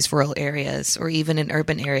women in these rural areas or even in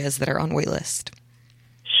urban areas that are on wait list?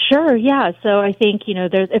 Sure, yeah. So I think,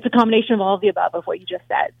 it's a combination of all of the above of what you just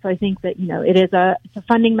said. So I think that, it's a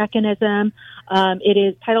funding mechanism.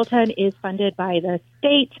 Title X is funded by the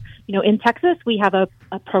state. In Texas, we have a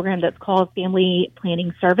program that's called Family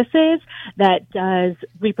Planning Services that does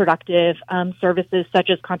reproductive services such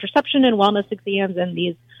as contraception and wellness exams and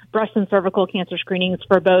these breast and cervical cancer screenings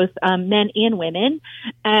for both men and women.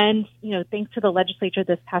 And, thanks to the legislature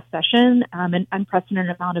this past session, an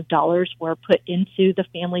unprecedented amount of dollars were put into the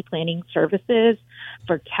family planning services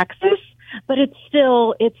for Texas. But it's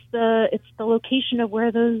the location of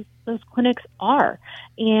where those clinics are.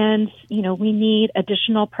 And, we need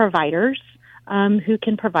additional providers who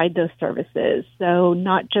can provide those services. So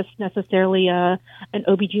not just necessarily an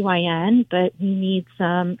OBGYN, but we need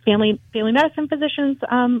some family medicine physicians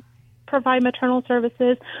provide maternal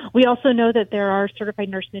services. We also know that there are certified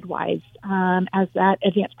nurse midwives as that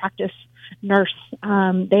advanced practice nurse.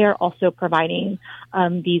 They are also providing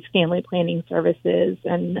these family planning services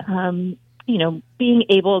and, being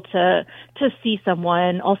able to see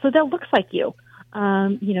someone also that looks like you.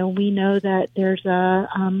 We know that there's the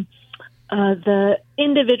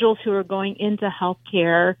individuals who are going into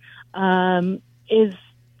healthcare is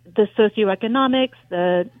the socioeconomics,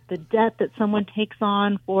 the debt that someone takes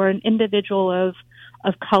on for an individual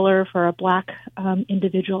of color, for a Black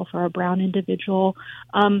individual, for a brown individual,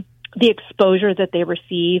 the exposure that they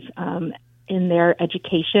receive in their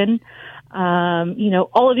education.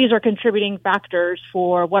 All of these are contributing factors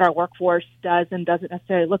for what our workforce does and doesn't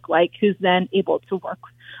necessarily look like, who's then able to work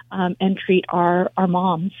and treat our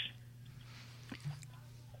moms.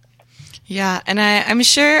 Yeah, and I'm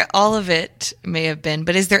sure all of it may have been,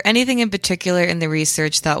 but is there anything in particular in the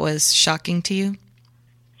research that was shocking to you?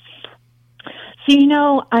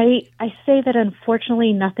 So, I say that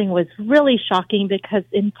unfortunately nothing was really shocking because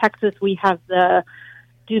in Texas we have the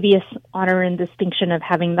dubious honor and distinction of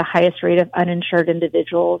having the highest rate of uninsured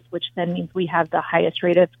individuals, which then means we have the highest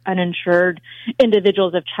rate of uninsured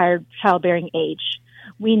individuals of childbearing age.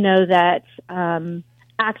 We know that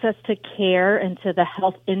access to care and to the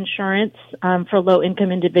health insurance for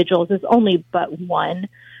low-income individuals is only but one.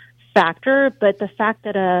 factor, but the fact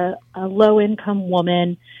that a low-income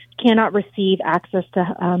woman cannot receive access to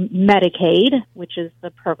Medicaid, which is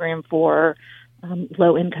the program for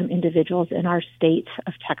low-income individuals in our state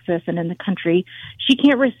of Texas and in the country, she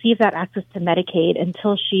can't receive that access to Medicaid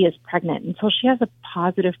until she is pregnant, until she has a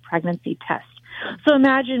positive pregnancy test. So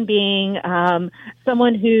imagine being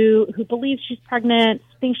someone who believes she's pregnant,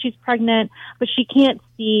 thinks she's pregnant, but she can't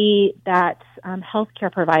see that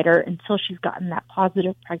healthcare provider until she's gotten that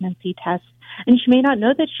positive pregnancy test, and she may not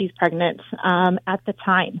know that she's pregnant at the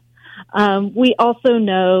time. We also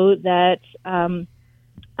know that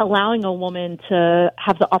allowing a woman to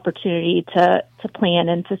have the opportunity to plan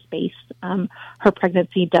and to space her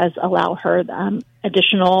pregnancy does allow her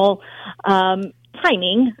additional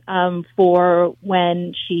timing for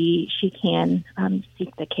when she can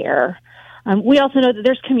seek the care. We also know that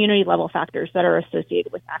there's community level factors that are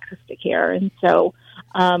associated with access to care. And so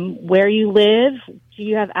where you live, do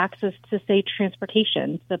you have access to, say,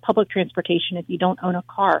 transportation, the public transportation if you don't own a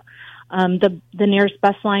car? The nearest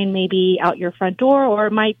bus line may be out your front door, or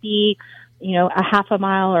it might be, a half a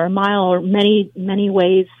mile or a mile or many, many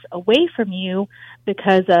ways away from you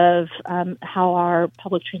because of how our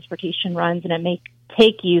public transportation runs, and it may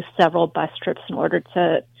take you several bus trips in order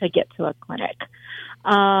to get to a clinic.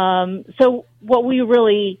 So what we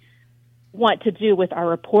really want to do with our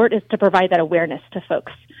report is to provide that awareness to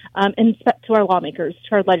folks, and to our lawmakers,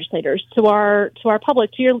 to our legislators, to our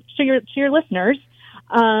public, to your listeners,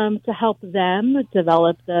 to help them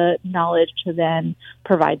develop the knowledge to then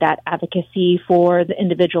provide that advocacy for the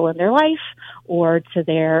individual in their life, or to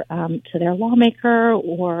their lawmaker,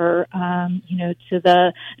 or to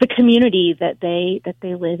the community that they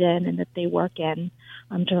live in and that they work in,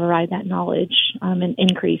 to provide that knowledge and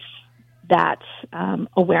increase that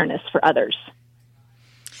awareness for others.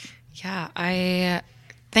 Yeah, I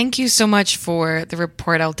thank you so much for the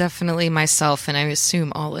report. I'll definitely myself, and I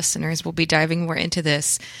assume all listeners, will be diving more into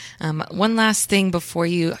this. One last thing before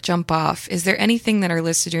you jump off. Is there anything that our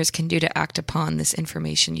listeners can do to act upon this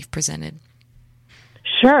information you've presented?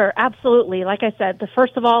 Sure, absolutely. Like I said,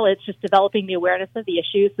 first of all, it's just developing the awareness of the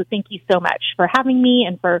issue. So thank you so much for having me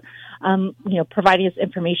and for providing this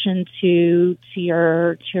information to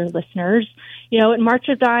your listeners. In March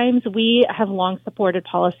of Dimes, we have long supported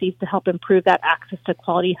policies to help improve that access to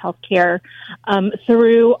quality health care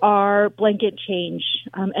through our Blanket Change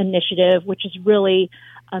initiative, which is really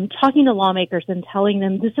talking to lawmakers and telling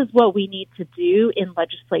them this is what we need to do in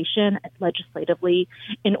legislatively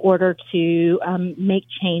in order to make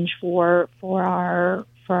change for our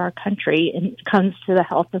country and it comes to the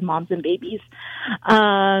health of moms and babies.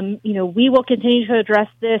 We will continue to address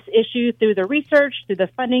this issue through the research, through the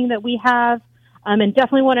funding that we have, and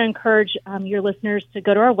definitely want to encourage your listeners to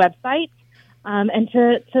go to our website and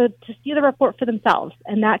to see the report for themselves.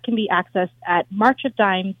 And that can be accessed at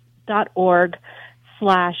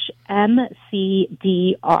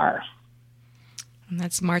marchofdimes.org/MCDR. And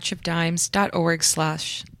that's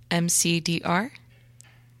marchofdimes.org/MCDR?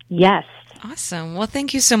 Yes. Awesome. Well,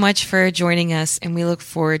 thank you so much for joining us, and we look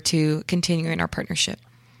forward to continuing our partnership.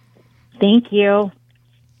 Thank you.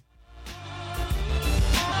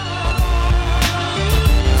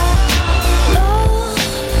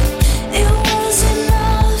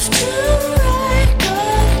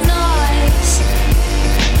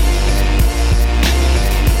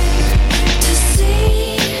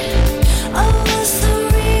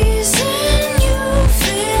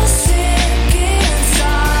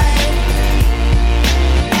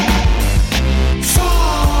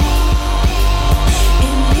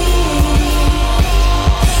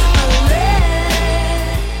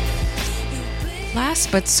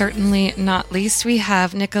 But certainly not least, we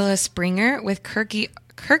have Nicola Springer with Kirksey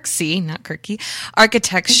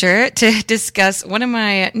Architecture to discuss one of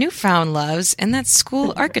my newfound loves, and that's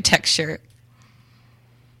school architecture.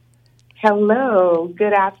 Hello,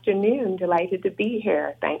 good afternoon. Delighted to be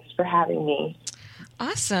here. Thanks for having me.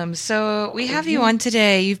 Awesome. So we have you on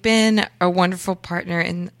today. You've been a wonderful partner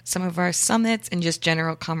in some of our summits and just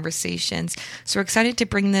general conversations. So we're excited to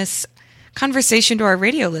bring this conversation to our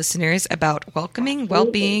radio listeners about welcoming,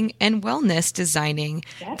 well-being, and wellness designing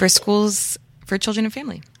for schools for children and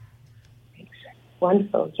family.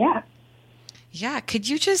 Wonderful, yeah. Yeah, could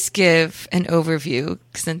you just give an overview,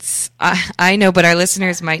 since I know, but our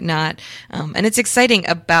listeners might not, and it's exciting,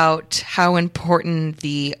 about how important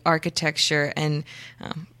the architecture and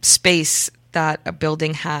space that a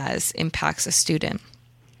building has impacts a student?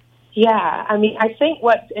 Yeah, I think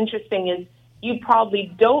what's interesting is you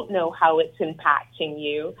probably don't know how it's impacting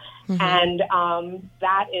you, and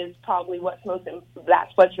that is probably what's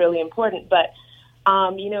really important. But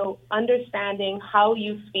Understanding how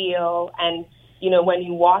you feel and, when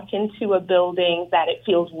you walk into a building that it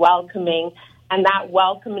feels welcoming, and that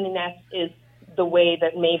welcomingness is the way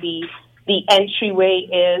that maybe the entryway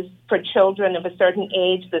is for children of a certain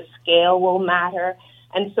age. The scale will matter.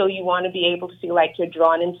 And so you want to be able to feel like you're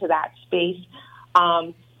drawn into that space.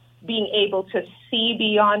 Being able to see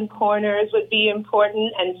beyond corners would be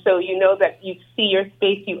important. And so you know that you see your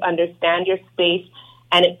space, you understand your space,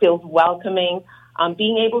 and it feels welcoming.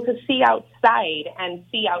 Being able to see outside and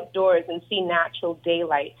see outdoors and see natural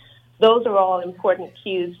daylight. Those are all important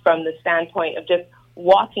cues from the standpoint of just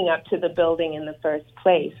walking up to the building in the first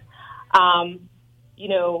place.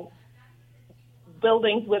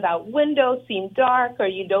 Buildings without windows seem dark, or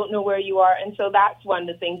you don't know where you are. And so that's one of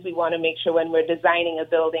the things we want to make sure when we're designing a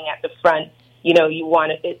building at the front, you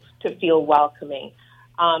want it to feel welcoming.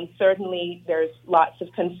 Certainly there's lots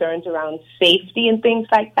of concerns around safety and things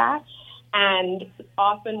like that. And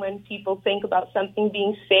often when people think about something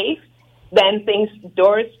being safe, then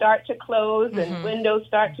doors start to close and windows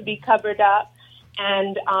start to be covered up.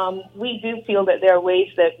 And we do feel that there are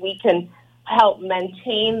ways that we can help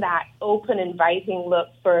maintain that open, inviting look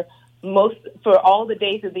for all the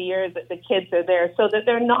days of the year that the kids are there, so that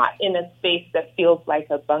they're not in a space that feels like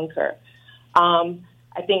a bunker.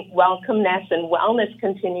 I think welcomeness and wellness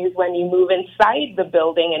continues when you move inside the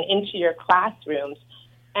building and into your classrooms.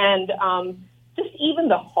 And just even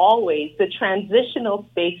the hallways, the transitional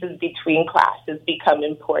spaces between classes become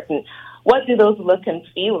important. What do those look and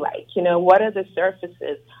feel like? What are the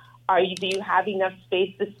surfaces? Do you have enough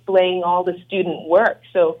space displaying all the student work?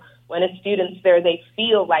 So when a student's there, they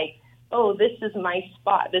feel like, oh, this is my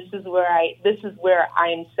spot. This is where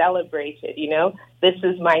I'm celebrated. This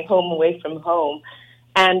is my home away from home.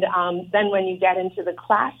 And then when you get into the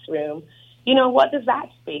classroom, what does that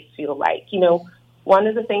space feel like? One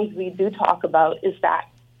of the things we do talk about is that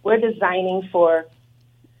we're designing for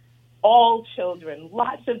all children,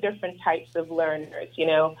 lots of different types of learners.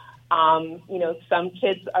 Some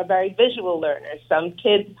kids are very visual learners. Some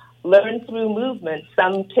kids learn through movement.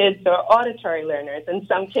 Some kids are auditory learners, and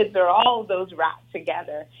some kids are all of those wrapped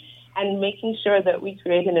together. And making sure that we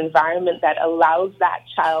create an environment that allows that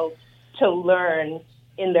child to learn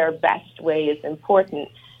in their best way is important.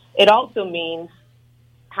 It also means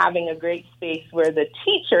having a great space where the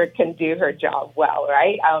teacher can do her job well,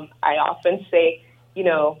 right? I often say,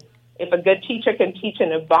 if a good teacher can teach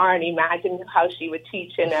in a barn, imagine how she would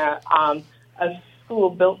teach in a school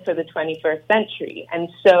built for the 21st century. And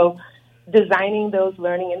so designing those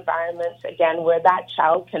learning environments, again, where that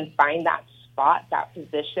child can find that spot, that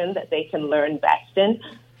position that they can learn best in.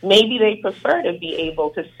 Maybe they prefer to be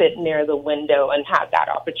able to sit near the window and have that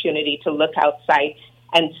opportunity to look outside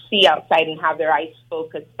and see outside and have their eyes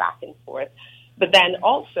focused back and forth. But then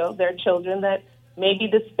also there are children that maybe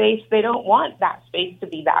the space, they don't want that space to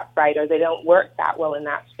be that bright, or they don't work that well in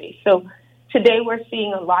that space. So today we're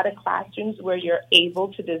seeing a lot of classrooms where you're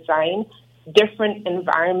able to design different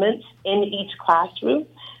environments in each classroom.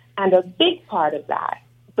 And a big part of that,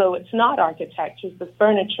 so it's not architecture, it's the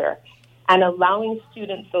furniture, and allowing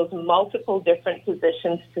students those multiple different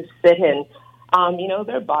positions to sit in.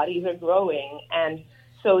 Their bodies are growing. And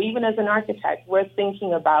so even as an architect, we're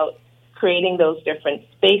thinking about creating those different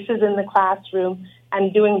spaces in the classroom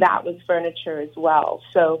and doing that with furniture as well.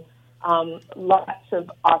 So lots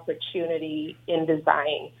of opportunity in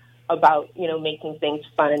design about, making things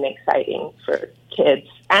fun and exciting for kids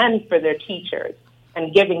and for their teachers,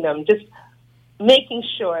 and giving them, just making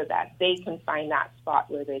sure that they can find that spot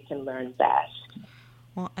where they can learn best.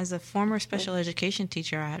 Well, as a former special education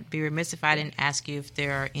teacher, I'd be remiss if I didn't ask you if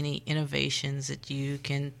there are any innovations that you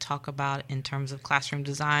can talk about in terms of classroom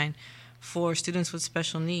design for students with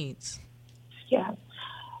special needs. Yeah.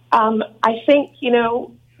 I think,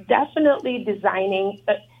 definitely designing,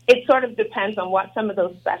 it sort of depends on what some of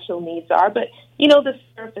those special needs are, but, the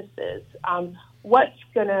surfaces, what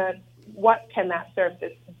can that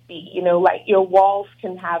surface be? Like your walls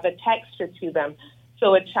can have a texture to them.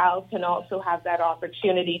 So a child can also have that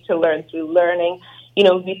opportunity to learn through learning.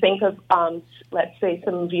 If you think of, let's say,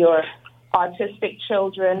 some of your autistic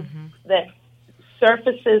children, that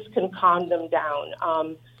surfaces can calm them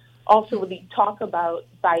down. Also, we talk about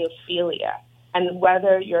biophilia, and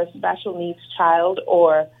whether you're a special needs child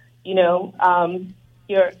or,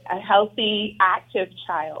 you're a healthy, active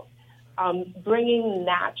child, bringing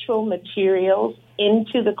natural materials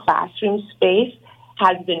into the classroom space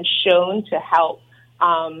has been shown to help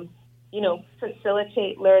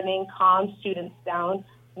facilitate learning, calm students down,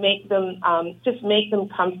 make them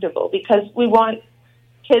comfortable, because we want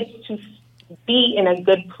kids to be in a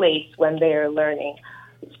good place when they are learning.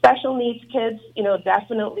 Special needs kids,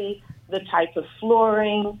 definitely the type of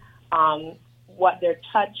flooring, what they're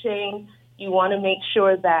touching. You want to make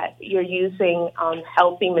sure that you're using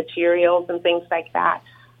healthy materials and things like that,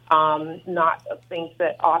 not things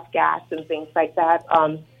that off gas and things like that.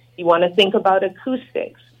 You want to think about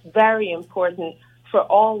acoustics, very important for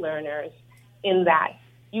all learners, in that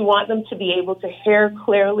you want them to be able to hear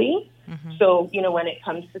clearly. So, when it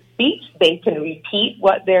comes to speech, they can repeat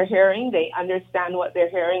what they're hearing, they understand what they're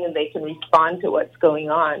hearing, and they can respond to what's going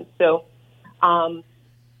on. So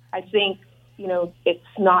I think,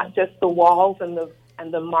 it's not just the walls and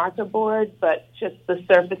the marker board, but just the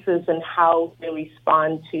surfaces and how they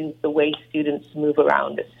respond to the way students move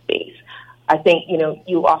around a space. I think,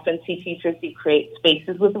 you often see teachers who create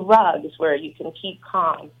spaces with rugs where you can keep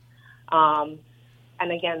calm.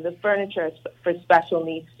 And again, the furniture is for special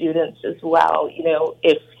needs students as well.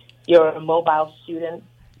 If you're a mobile student,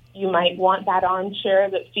 you might want that armchair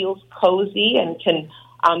that feels cozy and can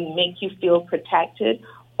make you feel protected.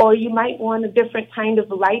 Or you might want a different kind of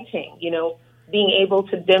lighting, being able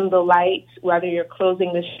to dim the lights, whether you're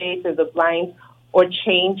closing the shades or the blinds, or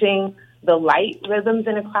changing the light rhythms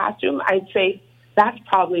in a classroom. I'd say that's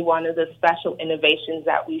probably one of the special innovations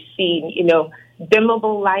that we've seen,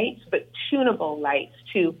 dimmable lights, but tunable lights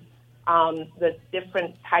to the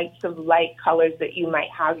different types of light colors that you might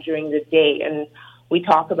have during the day. And we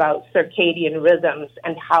talk about circadian rhythms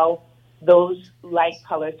and how those light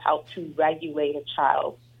colors help to regulate a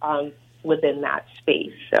child within that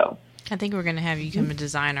space. So I think we're going to have you come and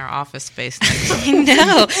design our office space next I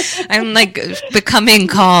know. I'm becoming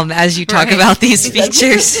calm as you talk about these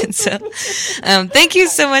features. And so, thank you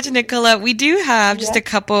so much, Nicola. We do have just a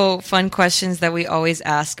couple fun questions that we always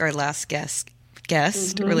ask our last guest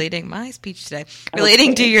relating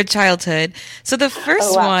to your childhood. So the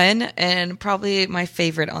first one, and probably my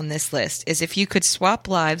favorite on this list, is if you could swap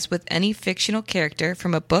lives with any fictional character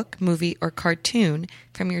from a book, movie, or cartoon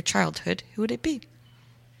from your childhood, who would it be?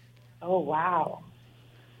 Oh, wow.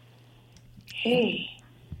 Hey.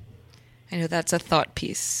 I know that's a thought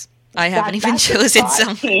piece. I haven't even chosen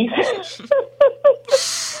some.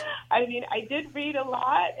 I mean, I did read a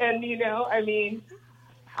lot, and,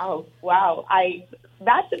 oh, wow.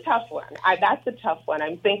 That's a tough one.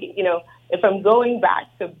 I'm thinking, if I'm going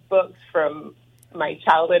back to books from my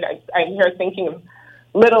childhood, I'm here thinking of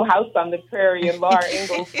Little House on the Prairie and Laura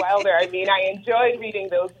Ingalls Wilder. I mean, I enjoyed reading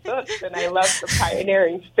those books, and I loved the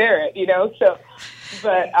pioneering spirit, so,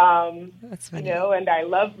 but, that's funny. And I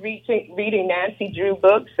love reading Nancy Drew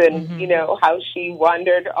books and, how she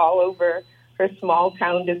wandered all over her small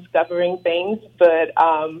town discovering things. But,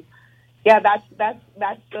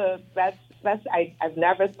 I've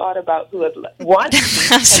never thought about who would want to be.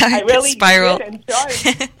 I'm sorry, I really spiral. did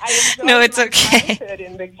enjoy No, it's my okay. childhood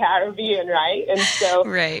in the Caribbean, right? And so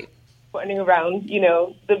right. running around,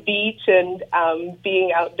 the beach and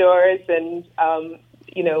being outdoors and,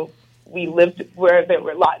 we lived where there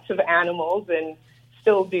were lots of animals and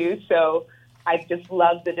still do. So I just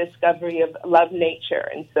love the discovery of nature.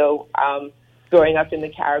 And so growing up in the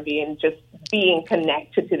Caribbean, just being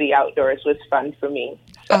connected to the outdoors was fun for me.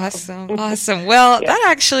 Awesome. Well, that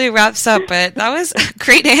actually wraps up it. That was a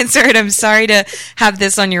great answer, and I'm sorry to have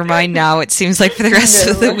this on your mind now, it seems like, for the rest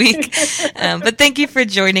of the week. But thank you for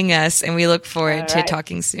joining us, and we look forward to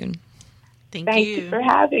talking soon. Thank Thank you for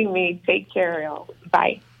having me. Take care, y'all.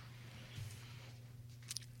 Bye.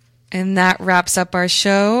 And that wraps up our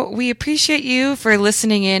show. We appreciate you for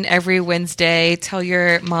listening in every Wednesday. Tell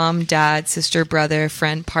your mom, dad, sister, brother,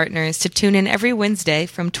 friend, partners to tune in every Wednesday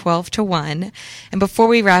from 12 to 1. And before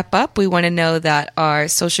we wrap up, we want to know that our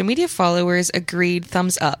social media followers agreed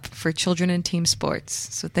thumbs up for children and team sports.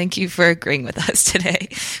 So thank you for agreeing with us today.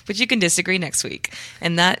 But you can disagree next week.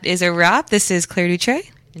 And that is a wrap. This is Claire Dutre.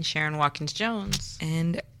 And Sharon Watkins-Jones.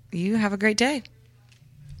 And you have a great day.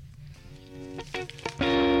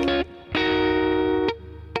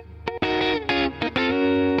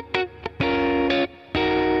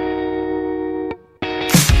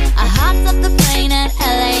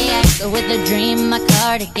 With a dream, my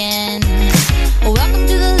cardigan. Welcome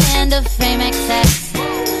to the land of fame excess.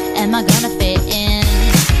 Am I gonna fit in?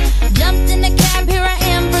 Jumped in the cab, here I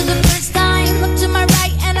am for the first time. Look to my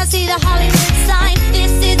right and I see the Hollywood sign.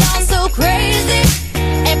 This is all so crazy.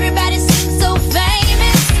 Everybody seems so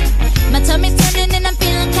famous. My tummy's turning and I'm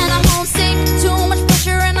feeling kinda homesick. Too much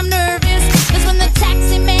pressure and I'm nervous. That's when the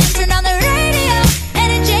taxi man turned on the radio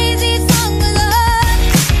and a Jay-Z song was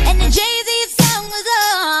on. And the Jay-Z song was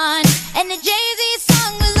on. And the Jay-Z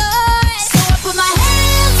song was on. So I put my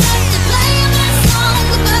hands up to play my song.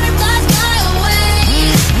 The butterflies fly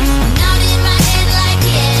away. Nodding my head like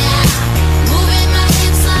yeah. Moving my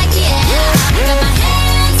hips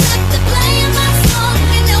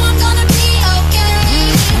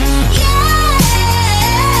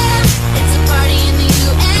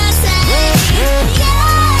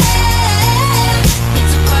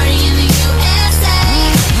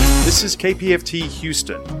KPFT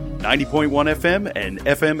Houston, 90.1 FM and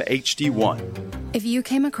FM HD1. If you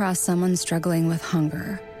came across someone struggling with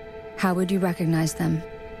hunger, how would you recognize them?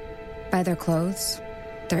 By their clothes,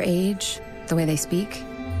 their age, the way they speak?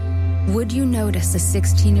 Would you notice a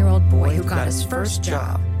 16-year-old boy who got his first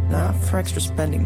job, not for extra spending